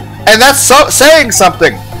 Realistic! And that's saying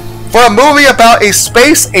something. For a movie about a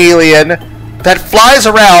space alien that flies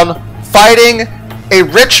around fighting a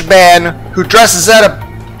rich man who dresses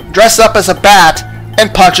up as a bat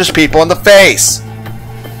and punches people in the face.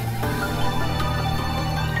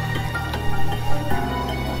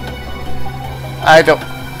 I don't...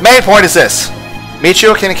 Main point is this.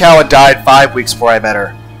 Michio Kinikawa died 5 weeks before I met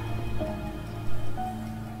her.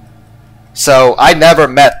 So, I never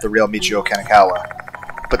met the real Michio Kinikawa.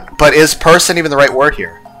 But is person even the right word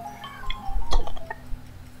here?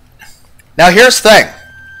 Now here's the thing.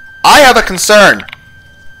 I have a concern.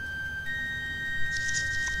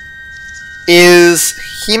 Is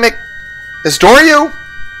Doryu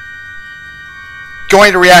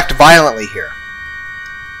going to react violently here?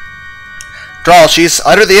 After all, she's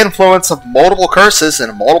under the influence of multiple curses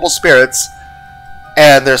and multiple spirits,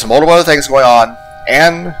 and there's multiple other things going on,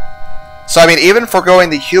 and so I mean, even foregoing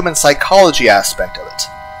the human psychology aspect of it,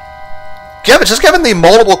 just given the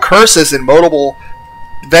multiple curses and multiple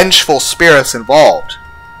vengeful spirits involved,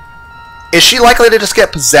 is she likely to just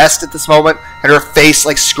get possessed at this moment and her face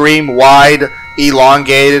like scream wide,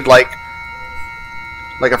 elongated, like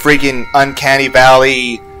a freaking Uncanny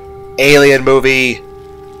Valley alien movie,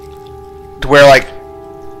 to where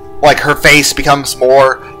like her face becomes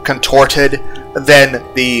more contorted than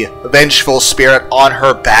the vengeful spirit on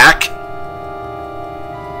her back,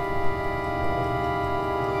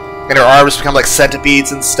 and her arms become like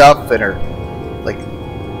centipedes and stuff, and her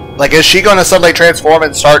like is she gonna suddenly transform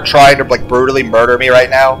and start trying to like brutally murder me right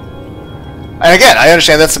now? And again, I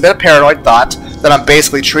understand that's a bit of paranoid thought that I'm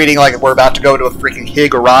basically treating like we're about to go to a freaking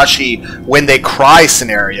Higurashi when they cry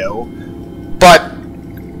scenario, but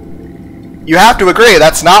you have to agree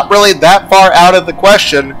that's not really that far out of the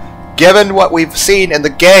question given what we've seen in the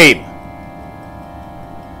game.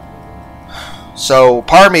 So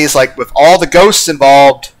part of me is like, with all the ghosts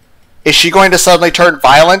involved, is she going to suddenly turn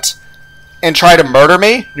violent and try to murder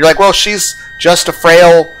me? You're like, well, she's just a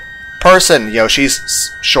frail person. You know,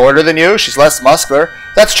 she's shorter than you. She's less muscular.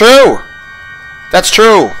 That's true. That's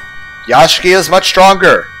true. Yashiki is much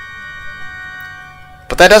stronger.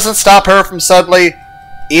 But that doesn't stop her from suddenly,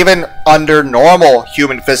 even under normal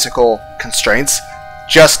human physical constraints,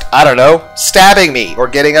 just, I don't know, stabbing me or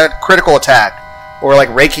getting a critical attack or like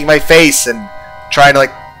raking my face and trying to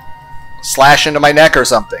like slash into my neck or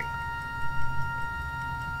something.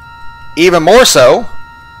 Even more so,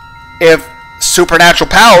 if supernatural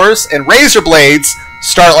powers and razor blades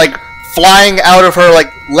start like flying out of her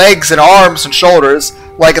like legs and arms and shoulders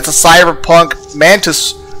like it's a cyberpunk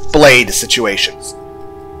mantis blade situation.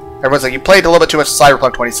 Everyone's like, you played a little bit too much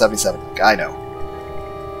Cyberpunk 2077. Like, I know.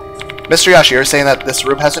 Mr. Yoshi, you're saying that this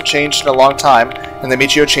room hasn't changed in a long time, and that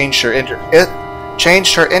Michio changed her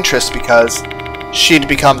interest because she'd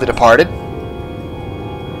become the departed?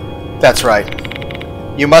 That's right.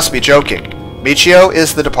 You must be joking. Michio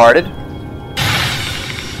is the departed?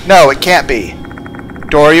 No, it can't be.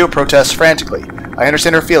 Doryu protests frantically. I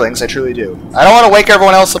understand her feelings, I truly do. I don't want to wake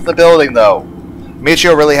everyone else up in the building, though.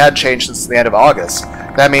 Michio really had changed since the end of August.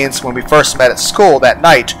 That means when we first met at school that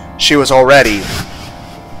night, she was already...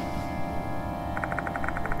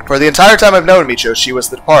 For the entire time I've known Michio, she was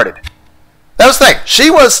the departed. That was the thing. She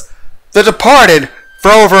was the departed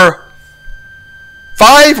for over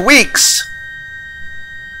 5 weeks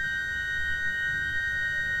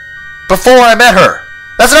before I met her.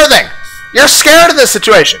 That's another thing. You're scared of this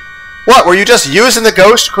situation. What, were you just using the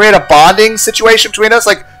ghost to create a bonding situation between us?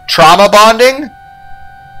 Like, trauma bonding?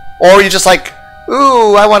 Or were you just like,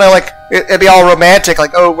 ooh, I want to, like, it'd be all romantic.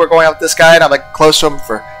 Like, oh, we're going out with this guy and I'm, like, close to him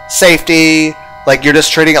for safety. Like, you're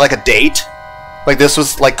just treating it like a date. Like, this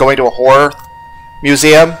was, like, going to a horror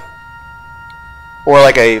museum. Or,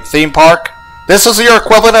 like, a theme park. This was your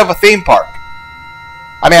equivalent of a theme park.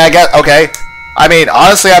 I mean, I guess, okay. I mean,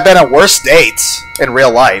 honestly, I've been on worse dates in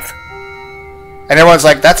real life. And everyone's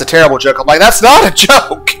like, that's a terrible joke. I'm like, that's not a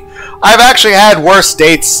joke. I've actually had worse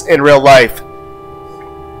dates in real life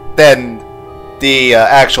than the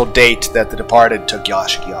actual date that the departed took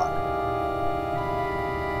Yoshiki on.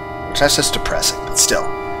 Which that's just depressing, but still.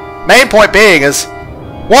 Main point being is,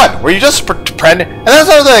 one, were you just pretending? And that's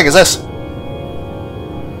another thing, is this.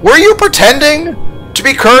 Were you pretending to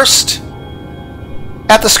be cursed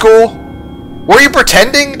at the school? Were you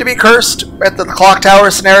pretending to be cursed at the clock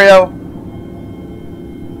tower scenario?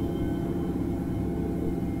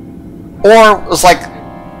 Or was like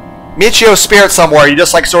Michio's spirit somewhere, you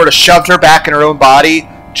just like sort of shoved her back in her own body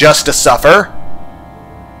just to suffer?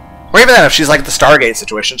 Or even then, if she's like the Stargate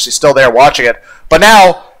situation, she's still there watching it. But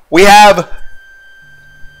now, we have...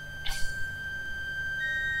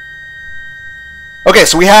 Okay,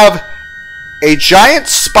 so we have a giant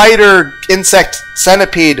spider, insect,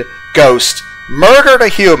 centipede ghost murdered a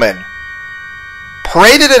human,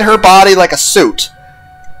 paraded in her body like a suit,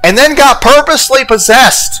 and then got purposely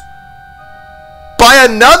possessed by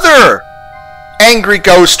another angry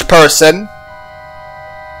ghost person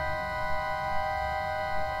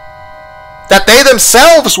that they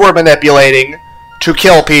themselves were manipulating to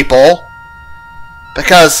kill people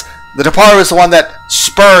because the departed was the one that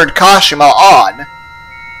spurred Kashima on.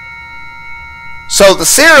 So the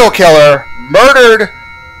serial killer murdered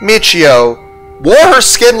Michio, wore her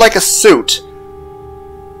skin like a suit,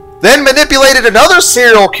 then manipulated another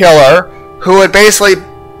serial killer who had basically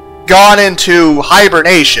gone into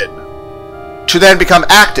hibernation to then become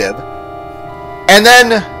active, and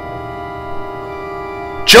then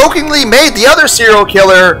jokingly made the other serial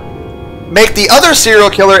killer make the other serial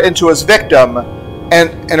killer into his victim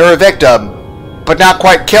and her victim, but not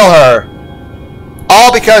quite kill her,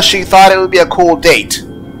 all because she thought it would be a cool date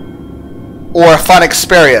or a fun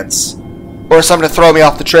experience or something to throw me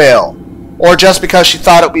off the trail, or just because she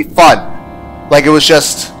thought it would be fun, like it was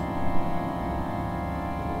just...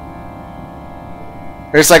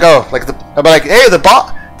 It's like, oh, like I'm like, hey,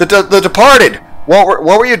 the departed. What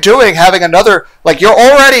were you doing? Having another, like you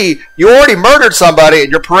already murdered somebody,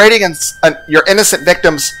 and you're parading in your innocent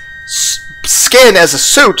victim's skin as a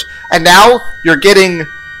suit, and now you're getting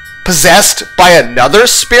possessed by another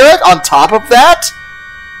spirit on top of that.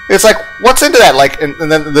 It's like, what's into that? Like,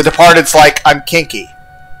 and then the departed's like, I'm kinky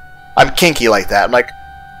like that. I'm like,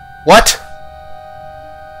 what?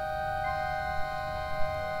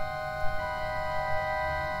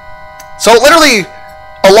 So literally,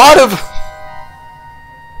 a lot of...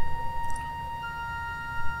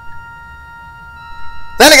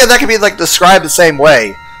 Then again, that could be like described the same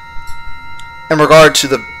way in regard to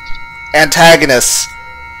the antagonists,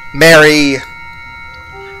 Mary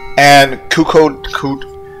and Kuko.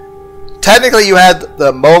 Technically, you had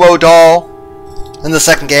the Momo doll in the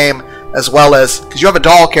second game, as well as... Because you have a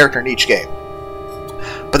doll character in each game.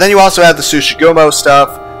 But then you also had the Tsushigumo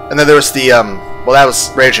stuff, and then there was the... well, that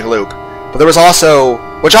was Raging Loop. But there was also,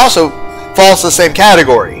 which also falls to the same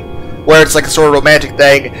category, where it's like a sort of romantic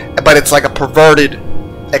thing, but it's like a perverted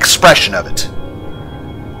expression of it.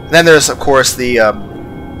 And then there's, of course, the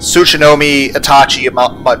Tsushinomi Itachi,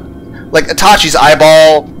 like Itachi's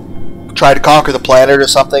eyeball tried to conquer the planet or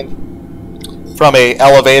something from a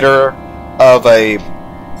elevator of a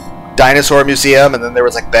dinosaur museum, and then there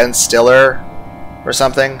was like Ben Stiller or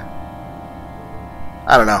something.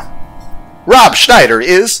 I don't know. Rob Schneider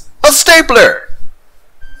is a stapler.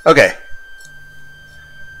 Okay.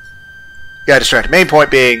 got distracted. Main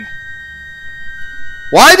point being,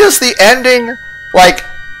 why does the ending, like,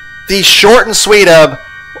 the short and sweet of,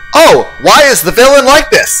 oh, why is the villain like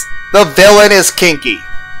this? The villain is kinky.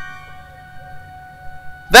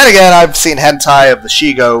 Then again, I've seen hentai of the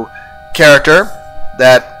Shigo character,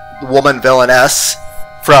 that woman villainess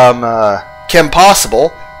from Kim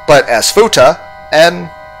Possible, but as Futa, and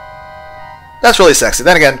that's really sexy.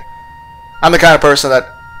 Then again, I'm the kind of person that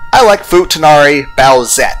I like Futanari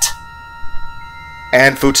Bowsette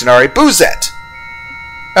and Futanari Boozette.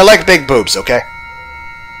 I like big boobs, okay?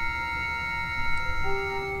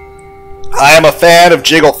 I am a fan of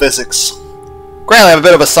jiggle physics. Granted, I'm a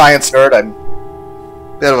bit of a science nerd. I'm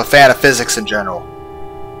a bit of a fan of physics in general.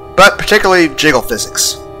 But particularly jiggle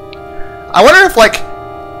physics. I wonder if, like,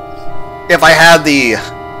 if I had the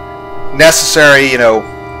necessary, you know,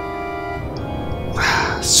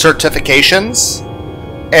 certifications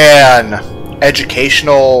and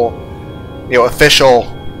educational, you know, official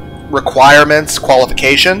requirements,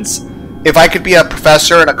 qualifications, if I could be a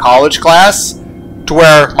professor in a college class to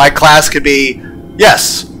where my class could be,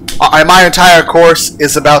 yes, my entire course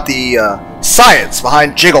is about the science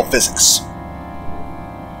behind jiggle physics.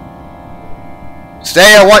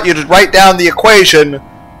 Today I want you to write down the equation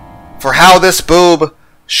for how this boob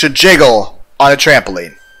should jiggle on a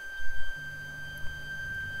trampoline.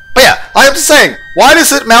 But yeah, I'm just saying, why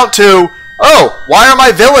does it amount to, oh, why are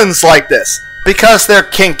my villains like this? Because they're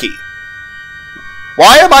kinky.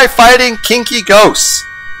 Why am I fighting kinky ghosts?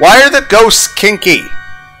 Why are the ghosts kinky?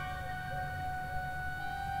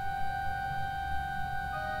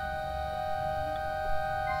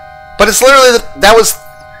 But it's literally, that was,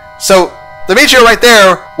 so, the Michio right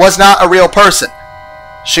there was not a real person.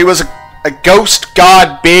 She was a ghost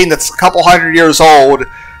god being that's a couple hundred years old,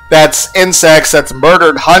 that's insects, that's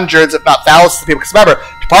murdered hundreds, if not thousands of people. Because remember,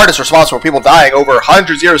 departeds is responsible for people dying over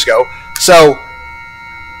hundreds of years ago. So,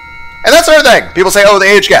 and that's another thing. People say, oh, the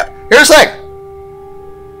age gap. Here's the thing.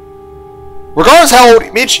 Regardless of how old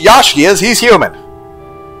Yashiki is, he's human.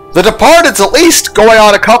 The departed's at least going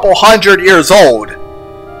on a couple hundred years old.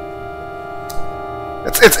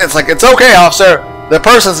 It's like, it's okay, officer. The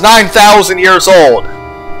person's 9,000 years old.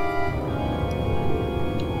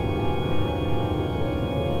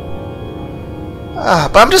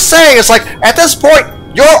 But I'm just saying, it's like, at this point,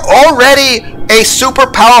 you're already a super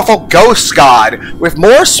powerful ghost god with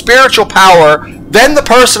more spiritual power than the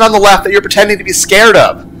person on the left that you're pretending to be scared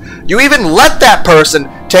of. You even let that person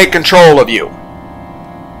take control of you.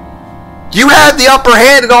 You had the upper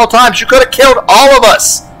hand at all times. You could have killed all of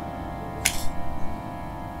us.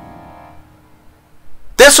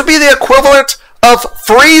 This would be the equivalent of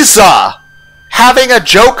Frieza having a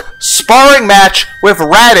joke sparring match with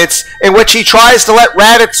Raditz in which he tries to let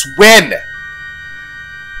Raditz win.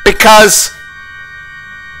 Because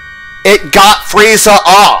it got Frieza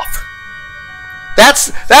off.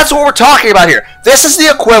 That's what we're talking about here. This is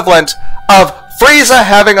the equivalent of Frieza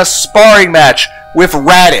having a sparring match with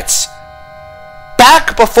Raditz.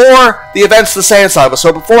 Back before the events of the Saiyan Saga,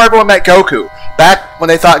 so before everyone met Goku, back when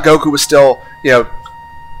they thought Goku was still, you know,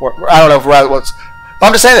 I don't know if Raditz was, but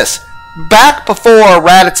I'm just saying this. Back before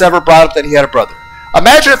Raditz ever brought up that he had a brother,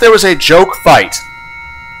 imagine if there was a joke fight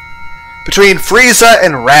between Frieza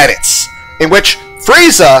and Raditz, in which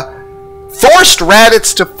Frieza forced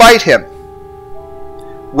Raditz to fight him,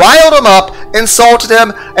 riled him up, insulted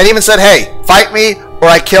him, and even said, hey, fight me or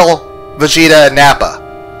I kill Vegeta and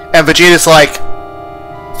Nappa. And Vegeta's like,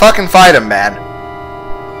 fucking fight him, man.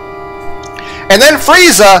 And then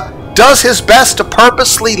Frieza does his best to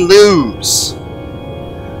purposely lose,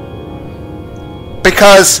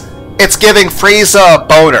 because it's giving Frieza a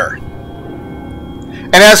boner.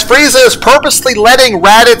 And as Frieza is purposely letting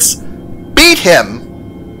Raditz beat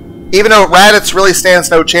him, even though Raditz really stands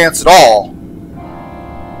no chance at all,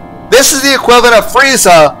 this is the equivalent of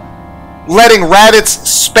Frieza letting Raditz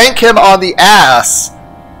spank him on the ass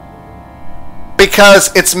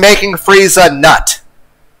because it's making Frieza nut.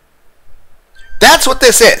 That's what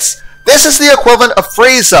this is. This is the equivalent of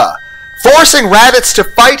Frieza forcing Raditz to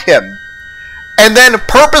fight him and then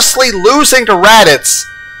purposely losing to Raditz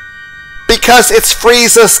because it's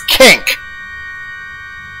Frieza's kink.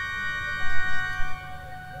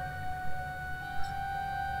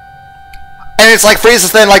 And it's like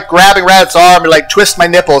Frieza's then like grabbing Raditz's arm and like twist my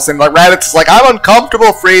nipples, and like Raditz is like, I'm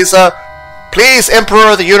uncomfortable, Frieza. Please,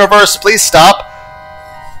 Emperor of the Universe, please stop.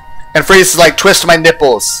 And Frieza's like, twist my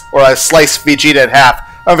nipples, or I slice Vegeta in half.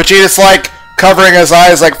 And Vegeta's like covering his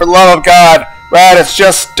eyes like, for the love of God, Raditz,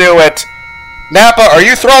 just do it. Nappa, are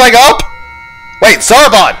you throwing up? Wait,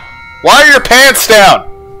 Zarbon, why are your pants down?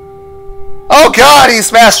 Oh God,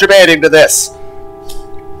 he's masturbating to this.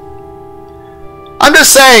 I'm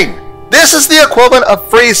just saying, this is the equivalent of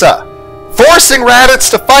Frieza forcing Raditz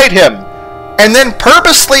to fight him, and then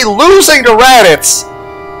purposely losing to Raditz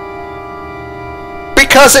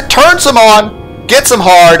because it turns him on, gets him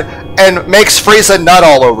hard, and makes Frieza nut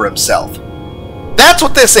all over himself. That's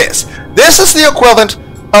what this is. This is the equivalent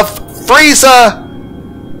of Frieza,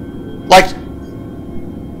 like,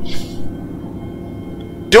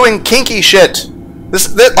 doing kinky shit.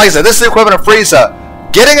 This, like I said, this is the equivalent of Frieza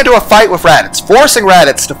getting into a fight with Raditz, forcing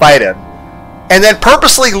Raditz to fight him, and then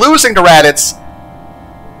purposely losing to Raditz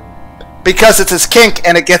because it's his kink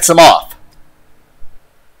and it gets him off.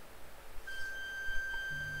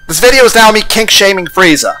 This video is now me kink shaming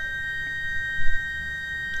Frieza.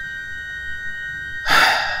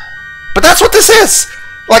 But that's what this is!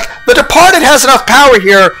 Like, the Departed has enough power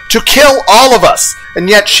here to kill all of us, and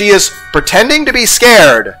yet she is pretending to be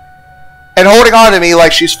scared and holding on to me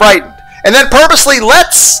like she's frightened, and then purposely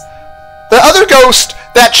lets the other ghost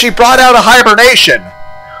that she brought out of hibernation.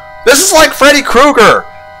 This is like Freddy Krueger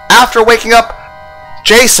after waking up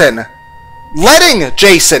Jason, letting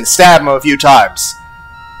Jason stab him a few times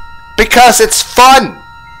because it's fun.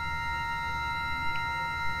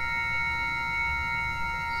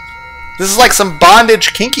 This is like some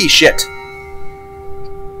bondage kinky shit.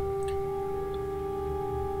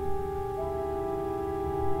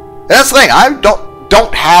 That's the thing. I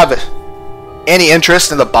don't have any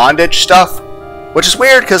interest in the bondage stuff, which is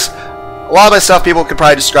weird because a lot of my stuff people could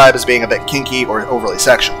probably describe as being a bit kinky or overly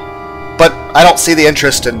sexual. But I don't see the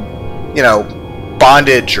interest in, you know,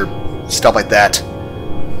 bondage or stuff like that,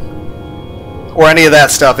 or any of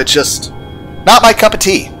that stuff. It's just not my cup of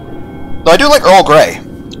tea. Though I do like Earl Grey.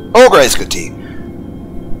 Earl Grey's good tea.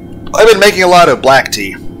 I've been making a lot of black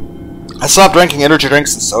tea. I stopped drinking energy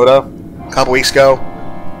drinks and soda a couple weeks ago.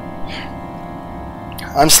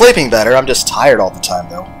 I'm sleeping better. I'm just tired all the time,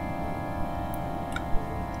 though.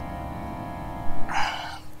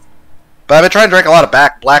 But I've been trying to drink a lot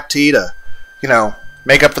of black tea to, you know,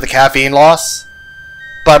 make up for the caffeine loss.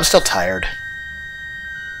 But I'm still tired.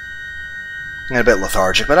 And a bit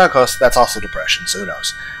lethargic, but of course, that's also depression, so who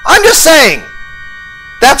knows. I'm just saying!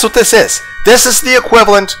 That's what this is. This is the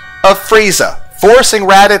equivalent of Frieza forcing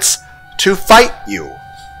Raditz to fight you.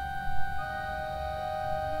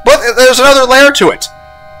 But there's another layer to it.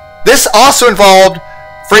 This also involved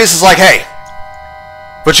Frieza's like, hey,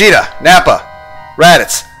 Vegeta, Nappa,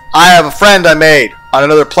 Raditz, I have a friend I made on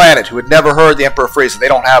another planet who had never heard the Emperor Frieza. They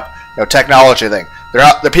don't have, you know, technology thing.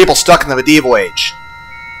 They're people stuck in the medieval age.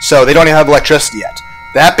 So they don't even have electricity yet.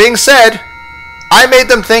 That being said, I made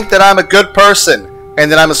them think that I'm a good person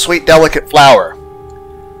and that I'm a sweet, delicate flower.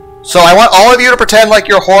 So I want all of you to pretend like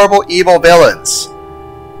you're horrible, evil villains.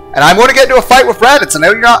 And I'm going to get into a fight with Raditz. I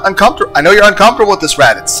know you're not uncomfortable. I know you're uncomfortable with this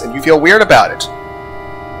Raditz, and you feel weird about it.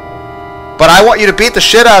 But I want you to beat the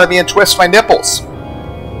shit out of me and twist my nipples,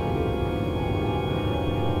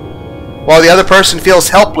 while the other person feels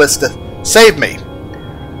helpless to save me.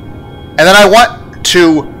 And then I want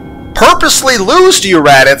to purposely lose to you,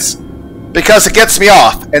 Raditz, because it gets me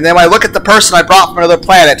off. And then when I look at the person I brought from another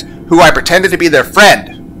planet, who I pretended to be their friend,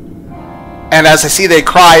 and as I see they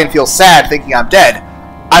cry and feel sad thinking I'm dead,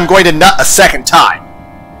 I'm going to nut a second time.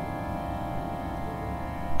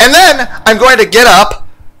 And then I'm going to get up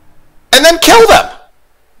and then kill them,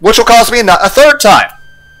 which will cause me a nut a third time.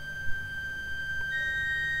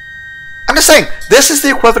 I'm just saying, this is the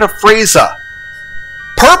equivalent of Frieza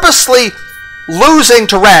purposely losing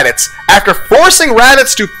to Raditz after forcing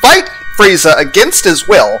Raditz to fight Frieza against his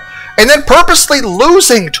will, and then purposely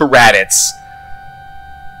losing to Raditz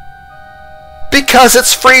because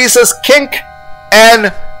it's Frieza's kink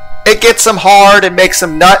and it gets him hard and makes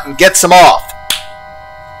him nut and gets him off.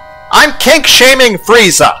 I'm kink shaming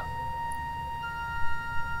Frieza.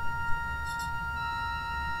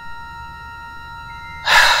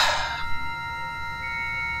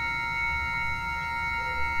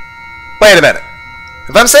 Wait a minute.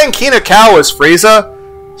 If I'm saying Kina Cow is Frieza,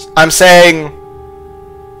 I'm saying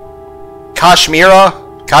Kashmira,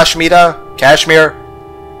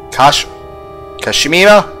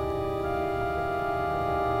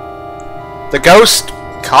 the ghost,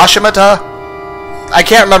 Kashimata? I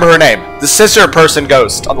can't remember her name. The scissor person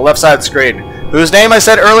ghost on the left side of the screen, whose name I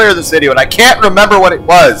said earlier in this video, and I can't remember what it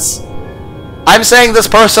was. I'm saying this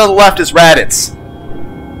person on the left is Raditz.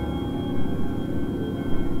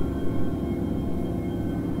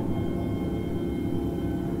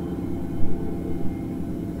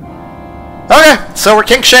 Okay, so we're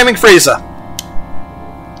kink shaming Frieza.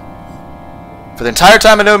 For the entire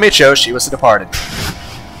time I know Micho, she was the Departed.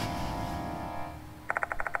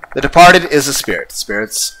 The Departed is a spirit.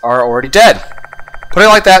 Spirits are already dead. Putting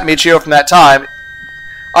it like that, Michio from that time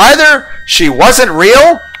Either she wasn't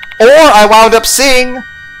real, or I wound up seeing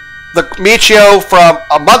the Michio from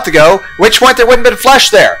a month ago, which point there wouldn't have been flesh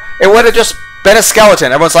there. It would have just been a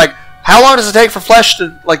skeleton. Everyone's like, how long does it take for flesh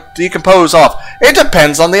to like decompose off? It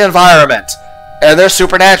depends on the environment. And there's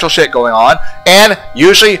supernatural shit going on. And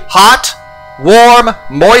usually hot, warm,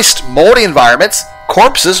 moist, moldy environments,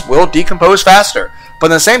 corpses will decompose faster.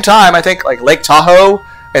 But at the same time, I think like Lake Tahoe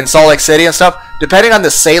and Salt Lake City and stuff, depending on the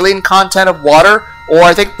saline content of water, or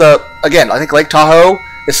I think I think Lake Tahoe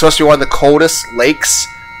is supposed to be one of the coldest lakes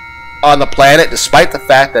on the planet, despite the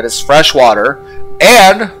fact that it's fresh water,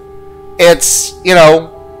 and it's, you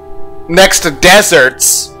know, next to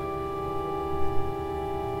deserts,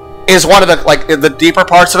 is one of the, like, the deeper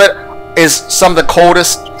parts of it, is some of the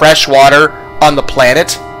coldest fresh water on the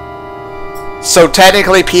planet. So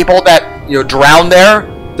technically people that, you know, drown there,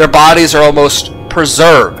 their bodies are almost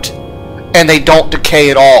preserved, and they don't decay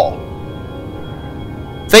at all.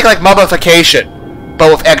 Think like mummification,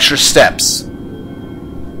 but with extra steps.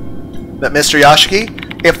 But Mr.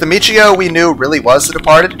 Yashiki, if the Michio we knew really was the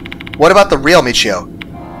departed, what about the real Michio?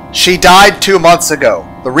 She died 2 months ago.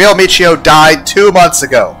 The real Michio died 2 months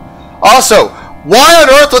ago. Also, why on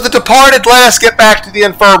earth would the departed let us get back to the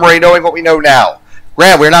infirmary knowing what we know now?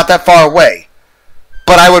 Granted, we're not that far away.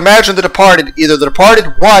 But I would imagine the departed, either the departed,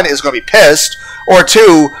 one, is going to be pissed, or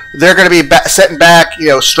two, they're going to be sitting back, you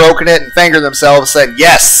know, stroking it and fingering themselves, saying,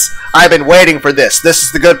 yes, I've been waiting for this. This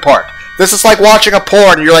is the good part. This is like watching a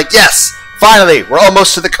porn, and you're like, yes, finally, we're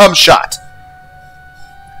almost to the cum shot.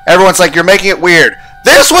 Everyone's like, you're making it weird.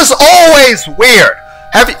 This was always weird.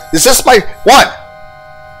 Is this my one?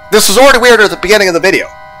 This was already weird at the beginning of the video.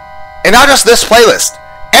 And not just this playlist.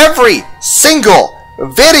 Every single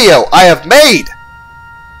video I have made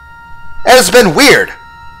has been weird.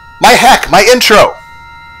 My intro.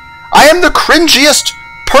 I am the cringiest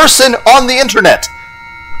person on the internet.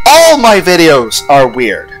 All my videos are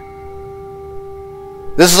weird.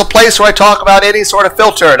 This is a place where I talk about any sort of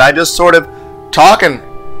filter, and I just sort of talk, and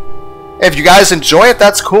if you guys enjoy it,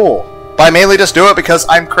 that's cool. But I mainly just do it because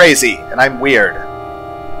I'm crazy, and I'm weird.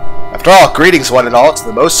 After all, greetings one and all to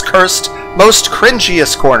the most cursed, most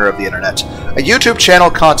cringiest corner of the internet. A YouTube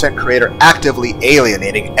channel content creator actively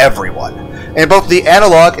alienating everyone in both the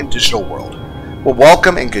analog and digital world. Well,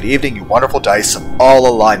 welcome and good evening, you wonderful dice of all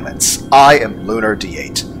alignments. I am Lunar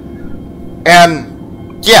D8.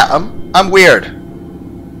 And, yeah, I'm weird.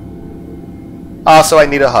 Also, I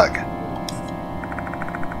need a hug.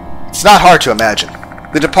 It's not hard to imagine.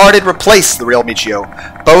 The departed replaced the real Michio.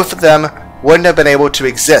 Both of them wouldn't have been able to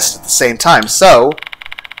exist at the same time, so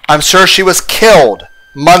I'm sure she was killed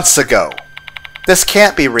months ago. This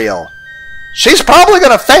can't be real. She's probably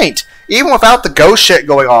gonna faint, even without the ghost shit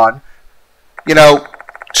going on. You know,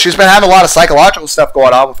 she's been having a lot of psychological stuff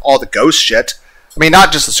going on with all the ghost shit. I mean,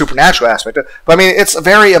 not just the supernatural aspect, but I mean, it's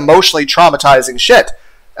very emotionally traumatizing shit.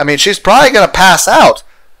 I mean, she's probably gonna pass out.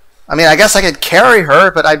 I mean, I guess I could carry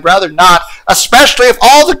her, but I'd rather not, especially if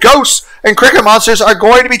all the ghosts and cricket monsters are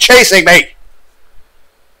going to be chasing me.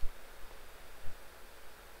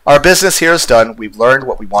 Our business here is done. We've learned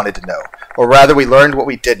what we wanted to know. Or rather, we learned what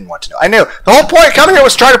we didn't want to know. I knew. The whole point of coming here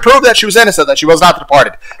was trying to prove that she was innocent, that she was not the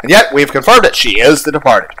departed. And yet, we've confirmed that she is the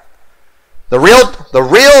departed. The real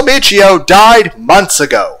Michio died months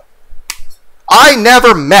ago. I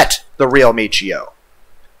never met the real Michio.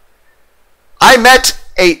 I met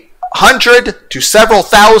a 100 to several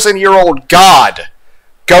thousand-year-old god,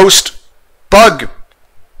 ghost, bug,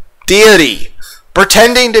 deity,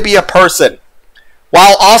 pretending to be a person,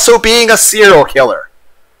 while also being a serial killer.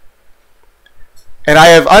 And I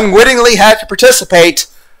have unwittingly had to participate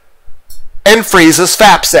in Frieza's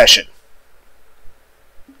FAP session.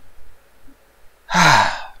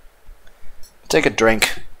 Take a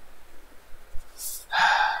drink.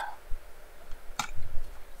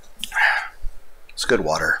 It's good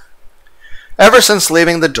water. Ever since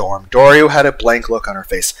leaving the dorm, Dorio had a blank look on her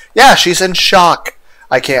face. Yeah, she's in shock.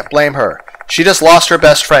 I can't blame her. She just lost her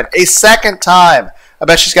best friend a second time. I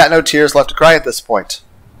bet she's got no tears left to cry at this point.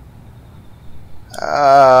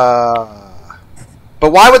 But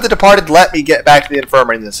why would the departed let me get back to the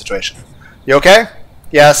infirmary in this situation? You okay?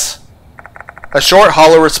 Yes. A short,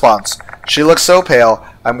 hollow response. She looks so pale,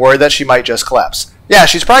 I'm worried that she might just collapse. Yeah,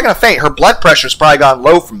 she's probably going to faint. Her blood pressure's probably gone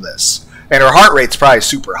low from this. And her heart rate's probably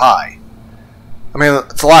super high. I mean,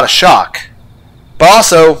 it's a lot of shock. But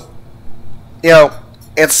also, you know,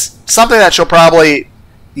 it's something that she'll probably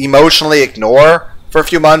emotionally ignore for a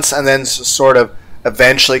few months and then sort of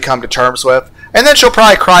eventually come to terms with. And then she'll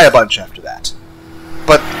probably cry a bunch after that.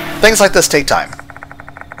 But things like this take time.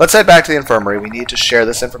 Let's head back to the infirmary. We need to share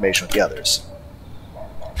this information with the others.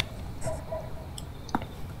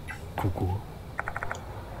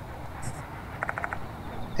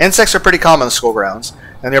 Insects are pretty common in the school grounds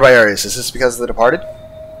and nearby areas. Is this because of the departed?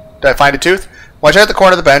 Did I find a tooth? When I check the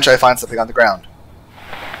corner of the bench, I find something on the ground.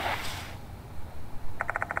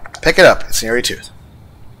 Pick it up. It's an eerie tooth.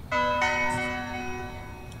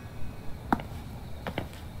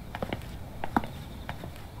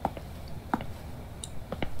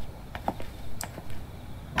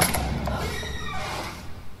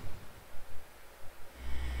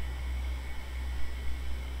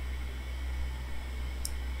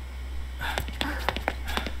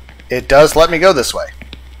 It does let me go this way.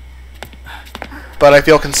 But I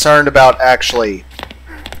feel concerned about actually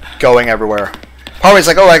going everywhere. Part of me's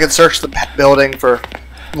like, oh, I could search the building for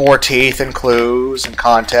more teeth and clues and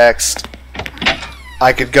context.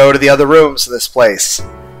 I could go to the other rooms of this place.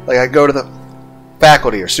 Like, I could go to the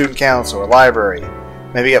faculty or student council or library.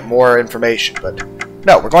 Maybe get more information. But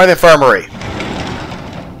no, we're going to the infirmary.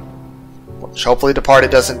 Which hopefully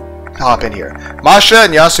Departed doesn't hop in here. Masha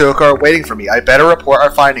and Yasuoka are waiting for me. I better report our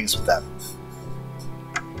findings with them.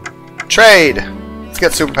 Trade! Let's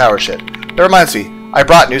get superpower shit. That reminds me, I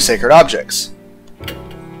brought new sacred objects.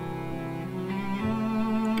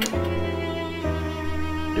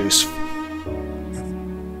 Deuce.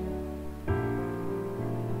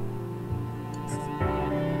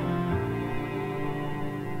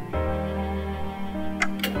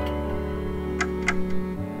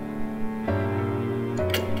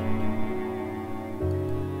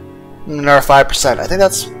 Another 5%. I think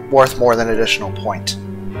that's worth more than an additional point.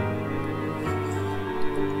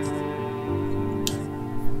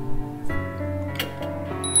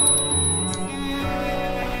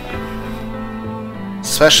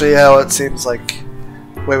 Especially how it seems like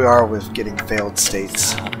the way we are with getting failed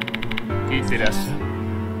states.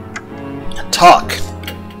 Talk!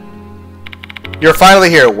 You're finally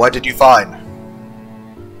here. What did you find?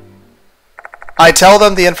 I tell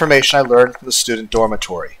them the information I learned from the student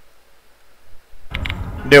dormitory.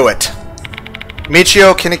 Knew it.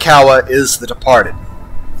 Michio Kinikawa is the departed.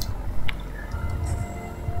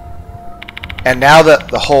 And now that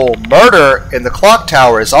the whole murder in the clock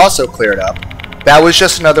tower is also cleared up, that was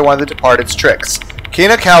just another one of the departed's tricks.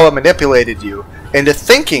 Kinikawa manipulated you into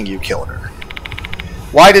thinking you killed her.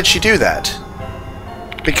 Why did she do that?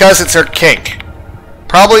 Because it's her kink.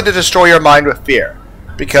 Probably to destroy your mind with fear.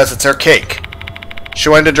 Because it's her kink. She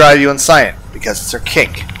wanted to drive you insane. Because it's her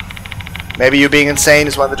kink. Maybe you being insane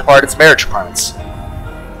is one of the departed's marriage requirements.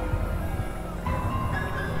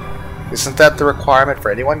 Isn't that the requirement for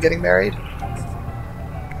anyone getting married?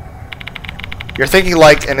 You're thinking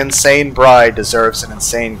like an insane bride deserves an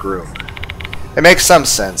insane groom. It makes some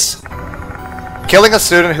sense. Killing a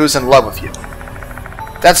student who's in love with you.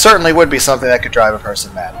 That certainly would be something that could drive a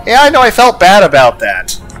person mad. Yeah, I know, I felt bad about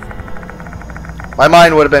that. My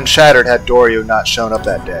mind would have been shattered had Doryu not shown up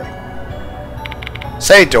that day.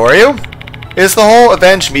 Say, Doryu? Is the whole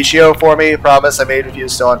avenge Michio for me promise I made with you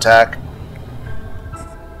still intact?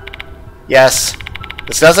 Yes.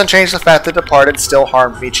 This doesn't change the fact that Departed still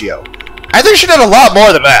harmed Michio. I think she did a lot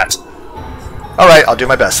more than that. Alright, I'll do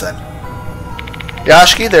my best then.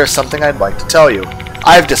 Yashiki, there's something I'd like to tell you.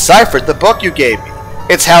 I've deciphered the book you gave me.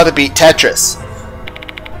 It's How to Beat Tetris.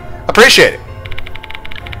 Appreciate it.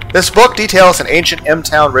 This book details an ancient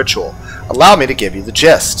M-Town ritual. Allow me to give you the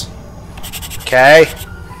gist. Okay.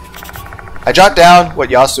 I jot down what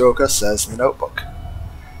Yasuoka says in the notebook.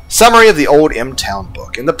 Summary of the old M-Town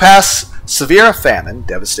book. In the past, severe famine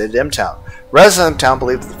devastated M-Town. Residents of M-Town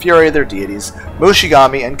believed that the fury of their deities,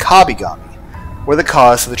 Mushigami and Kabigami, were the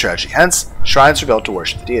cause of the tragedy. Hence, shrines were built to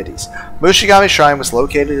worship the deities. Mushigami Shrine was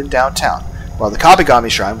located in downtown, while the Kabigami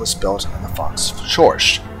Shrine was built in the Fox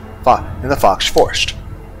Forest.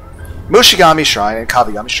 Mushigami Shrine and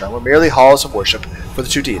Kabigami Shrine were merely halls of worship for the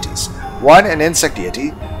two deities. One, an insect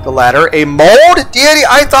deity, the latter, a mold deity?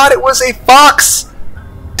 I thought it was a fox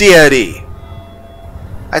deity.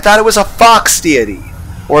 I thought it was a fox deity.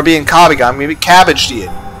 Or being Kabigami, maybe cabbage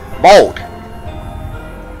deity. Mold.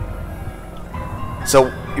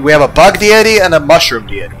 So, we have a bug deity and a mushroom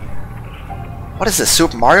deity. What is this,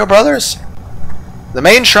 Super Mario Brothers? The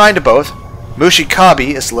main shrine to both,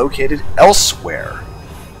 Mushikabi, is located elsewhere.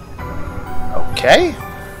 Okay.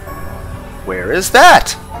 Where is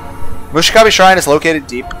that? Mushikabi Shrine is located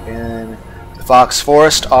deep in the Fox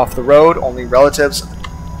Forest off the road. Only relatives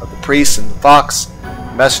of the priest and the fox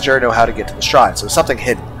messenger know how to get to the shrine. So something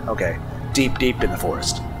hidden. Okay. Deep, deep in the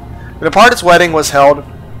forest. The departed's wedding was held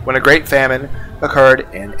when a great famine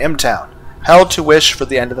occurred in M-Town, held to wish for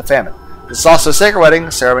the end of the famine. This is also a sacred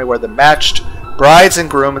wedding ceremony where the matched brides and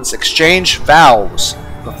grooms exchange vows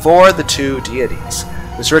before the two deities.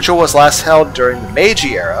 This ritual was last held during the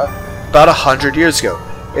Meiji era, about 100 years ago.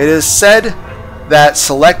 It is said that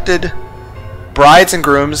selected brides and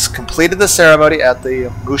grooms completed the ceremony at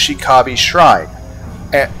the Mushikabi Shrine,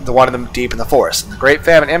 the one of them deep in the forest, and the Great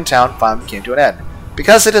Famine in M-Town finally came to an end.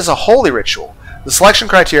 Because it is a holy ritual, the selection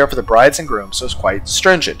criteria for the brides and grooms was quite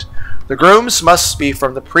stringent. The grooms must be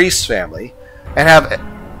from the priest's family and have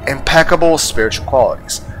impeccable spiritual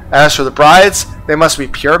qualities. As for the brides, they must be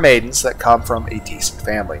pure maidens that come from a decent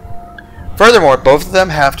family. Furthermore, both of them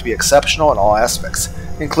have to be exceptional in all aspects,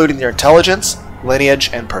 including their intelligence, lineage,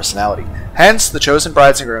 and personality. Hence, the chosen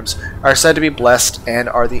brides and grooms are said to be blessed and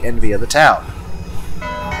are the envy of the town.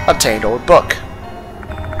 Obtained old book.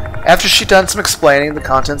 After she'd done some explaining the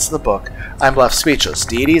contents of the book, I'm left speechless.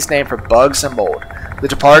 Deities named for bugs and mold, the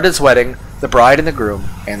departed's wedding, the bride and the groom,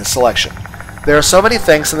 and the selection. There are so many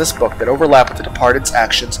things in this book that overlap with the departed's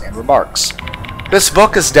actions and remarks. This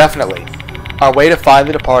book is definitely our way to find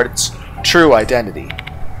the departed's true identity.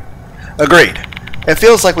 Agreed. It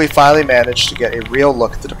feels like we finally managed to get a real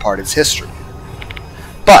look at the departed's history.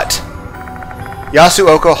 But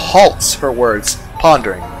Yasuoko halts her words,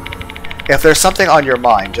 pondering. If there's something on your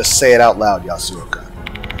mind, just say it out loud,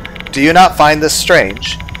 Yasuoka. Do you not find this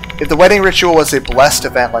strange? If the wedding ritual was a blessed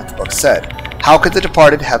event like the book said, how could the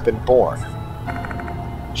departed have been born?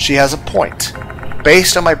 She has a point.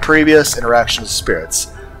 Based on my previous interactions with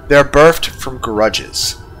spirits, they're birthed from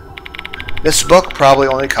grudges. This book probably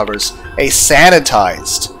only covers a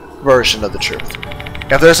sanitized version of the truth.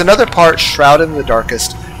 If there's another part shrouded in the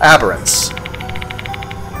darkest aberrance,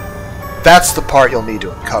 that's the part you'll need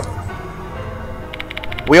to uncover.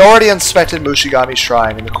 We already inspected Mushigami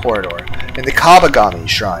Shrine in the corridor and the Kabagami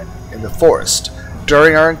Shrine in the forest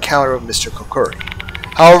during our encounter with Mr. Kokuri.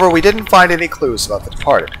 However, we didn't find any clues about the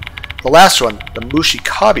departed. The last one, the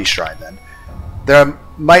Mushikabi Shrine then, there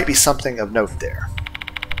might be something of note there.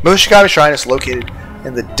 Mushikabi Shrine is located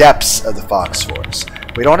in the depths of the Fox Forest.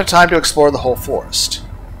 We don't have time to explore the whole forest.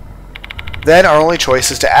 Then our only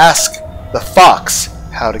choice is to ask the fox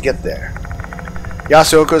how to get there.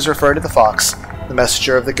 Yasuoko is referring to the fox, the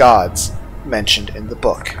messenger of the gods, mentioned in the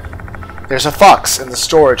book. There's a fox in the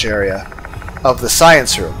storage area of the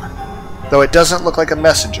science room, though it doesn't look like a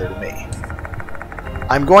messenger to me.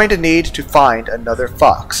 I'm going to need to find another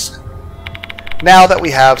fox. Now that we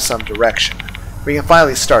have some direction, we can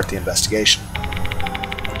finally start the investigation.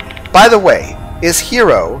 By the way, is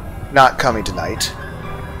Hiro not coming tonight?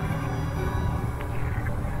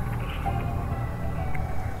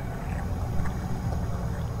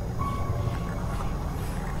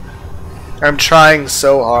 I'm trying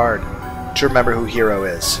so hard to remember who Hiro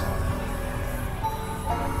is.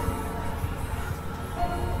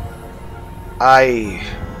 I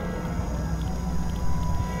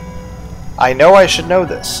know I should know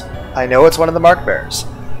this. I know it's one of the mark bearers.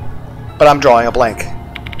 But I'm drawing a blank.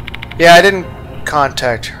 Yeah, I didn't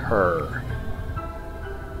contact her.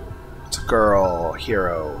 It's a girl.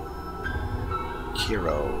 Hiro.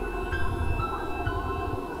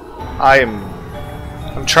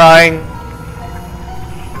 I'm trying.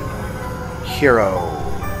 Hiro.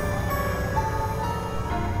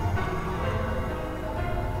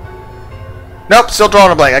 Nope, still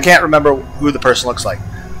drawing a blank. I can't remember who the person looks like.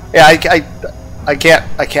 Yeah, I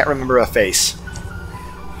can't remember a face.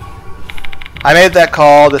 I made that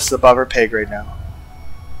call. This is above her pay grade now.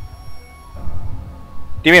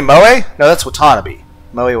 Do you mean Moe? No, that's Watanabe.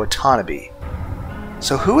 Moe Watanabe.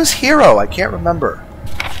 So who is Hiro? I can't remember.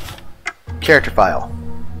 Character file.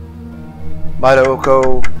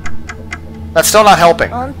 Madooko. That's still not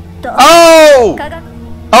helping. Oh!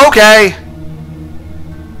 Okay!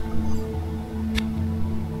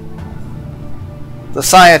 The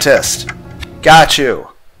scientist. Got you.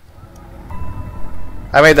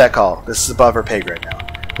 I made that call. This is above her pay grade now.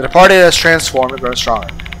 The departed has transformed and grown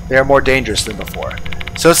stronger. They are more dangerous than before.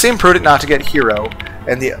 So it seemed prudent not to get Hiro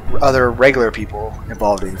and the other regular people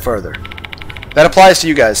involved any further. That applies to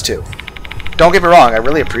you guys too. Don't get me wrong, I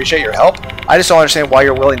really appreciate your help. I just don't understand why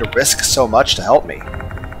you're willing to risk so much to help me.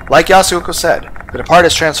 Like Yasuoko said, the departed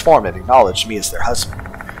has transformed and acknowledged me as their husband.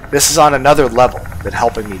 This is on another level than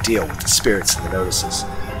helping me deal with the spirits and the notices.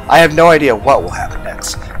 I have no idea what will happen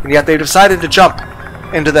next, and yet they've decided to jump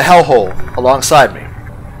into the hellhole alongside me.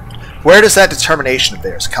 Where does that determination of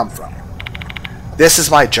theirs come from? This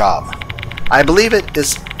is my job. I believe it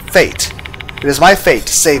is fate. It is my fate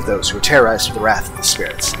to save those who are terrorized with the wrath of the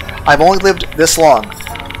spirits. I've only lived this long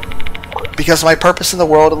because my purpose in the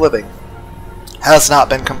world of living has not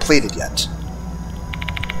been completed yet.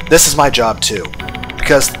 This is my job too,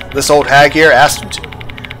 because this old hag here asked me to,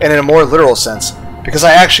 and in a more literal sense, because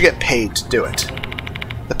I actually get paid to do it.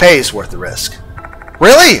 The pay is worth the risk.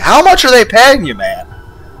 Really? How much are they paying you, man?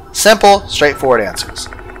 Simple, straightforward answers.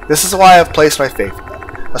 This is why I've placed my faith in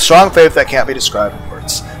them. A strong faith that can't be described in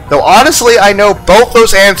words. Though honestly, I know both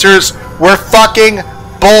those answers were fucking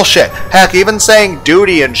bullshit. Heck, even saying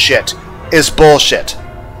duty and shit is bullshit.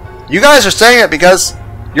 You guys are saying it because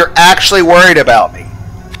you're actually worried about me.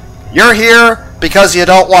 You're here because you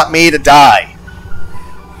don't want me to die.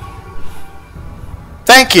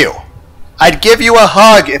 Thank you. I'd give you a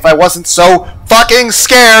hug if I wasn't so fucking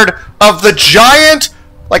scared of the giant,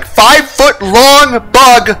 like 5-foot long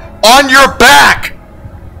bug on your back.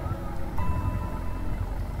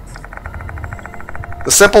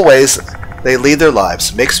 The simple ways they lead their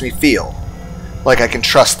lives makes me feel like I can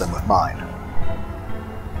trust them with mine.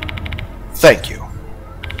 Thank you.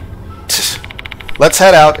 Let's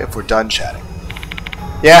head out if we're done chatting.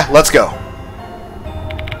 Yeah, let's go.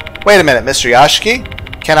 Wait a minute, Mr. Yashiki?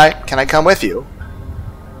 Can I come with you?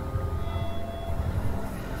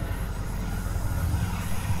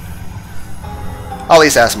 I'll at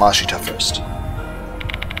least ask Mashita first.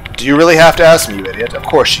 Do you really have to ask me, you idiot? Of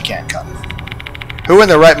course she can't come. Who in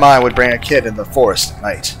their right mind would bring a kid in the forest at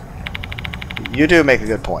night? You do make a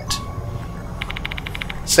good point.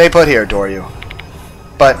 Stay put here, Doryu.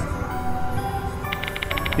 But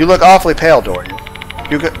you look awfully pale, Doryu.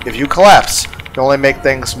 If you collapse, you'll only make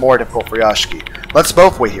things more difficult for Yashiki. Let's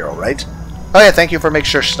both wait here, alright? Oh yeah, thank you for making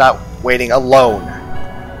sure she's not waiting alone.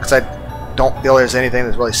 Because I don't feel there's anything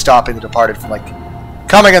that's really stopping the departed from, like,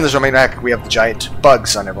 coming in this room. We have the giant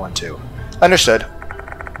bugs on everyone, too. Understood.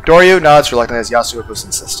 Doryu nods reluctantly as Yasuoka's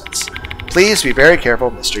insistence. Please be very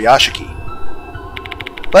careful, Mr. Yashiki.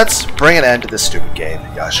 Let's bring an end to this stupid game,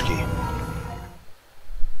 Yashiki.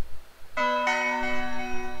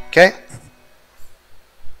 Okay?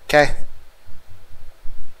 Okay.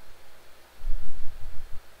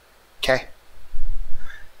 Okay.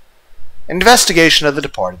 Investigation of the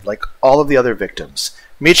departed, like all of the other victims.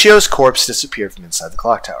 Michio's corpse disappeared from inside the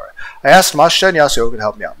clock tower. I asked Mashita and Yasuoka to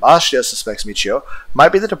help me out. Mashita suspects Michio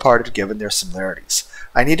might be the departed given their similarities.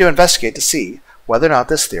 I need to investigate to see whether or not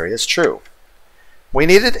this theory is true. We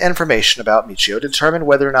needed information about Michio to determine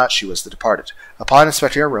whether or not she was the departed. Upon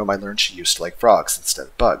inspecting her room, I learned she used to like frogs instead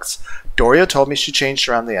of bugs. Doryu told me she changed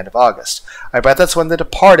around the end of August. I bet that's when the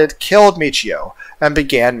departed killed Michio and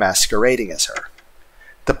began masquerading as her.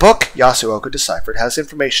 The book Yasuoka deciphered has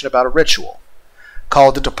information about a ritual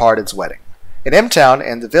called the Departed's Wedding. In M-Town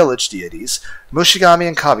and the village deities, Mushigami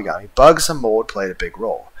and Kabigami, bugs and mold played a big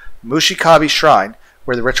role. Mushikabi Shrine,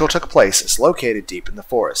 where the ritual took place, is located deep in the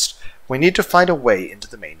forest. We need to find a way into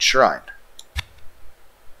the main shrine.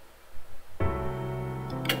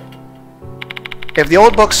 If the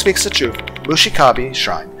old book speaks the truth, Mushikabi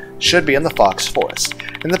Shrine should be in the Fox Forest.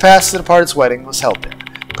 In the past, the Departed's wedding was held there.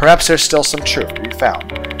 Perhaps there's still some truth to be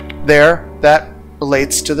found there that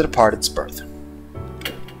relates to the Departed's birth.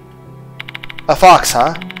 A fox,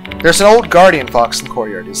 huh? There's an old guardian fox in the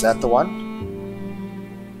courtyard. Is that the one?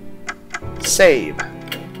 Save.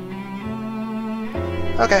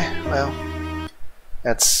 Okay, well,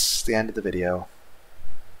 that's the end of the video.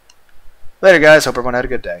 Later, guys. Hope everyone had a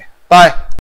good day. Bye!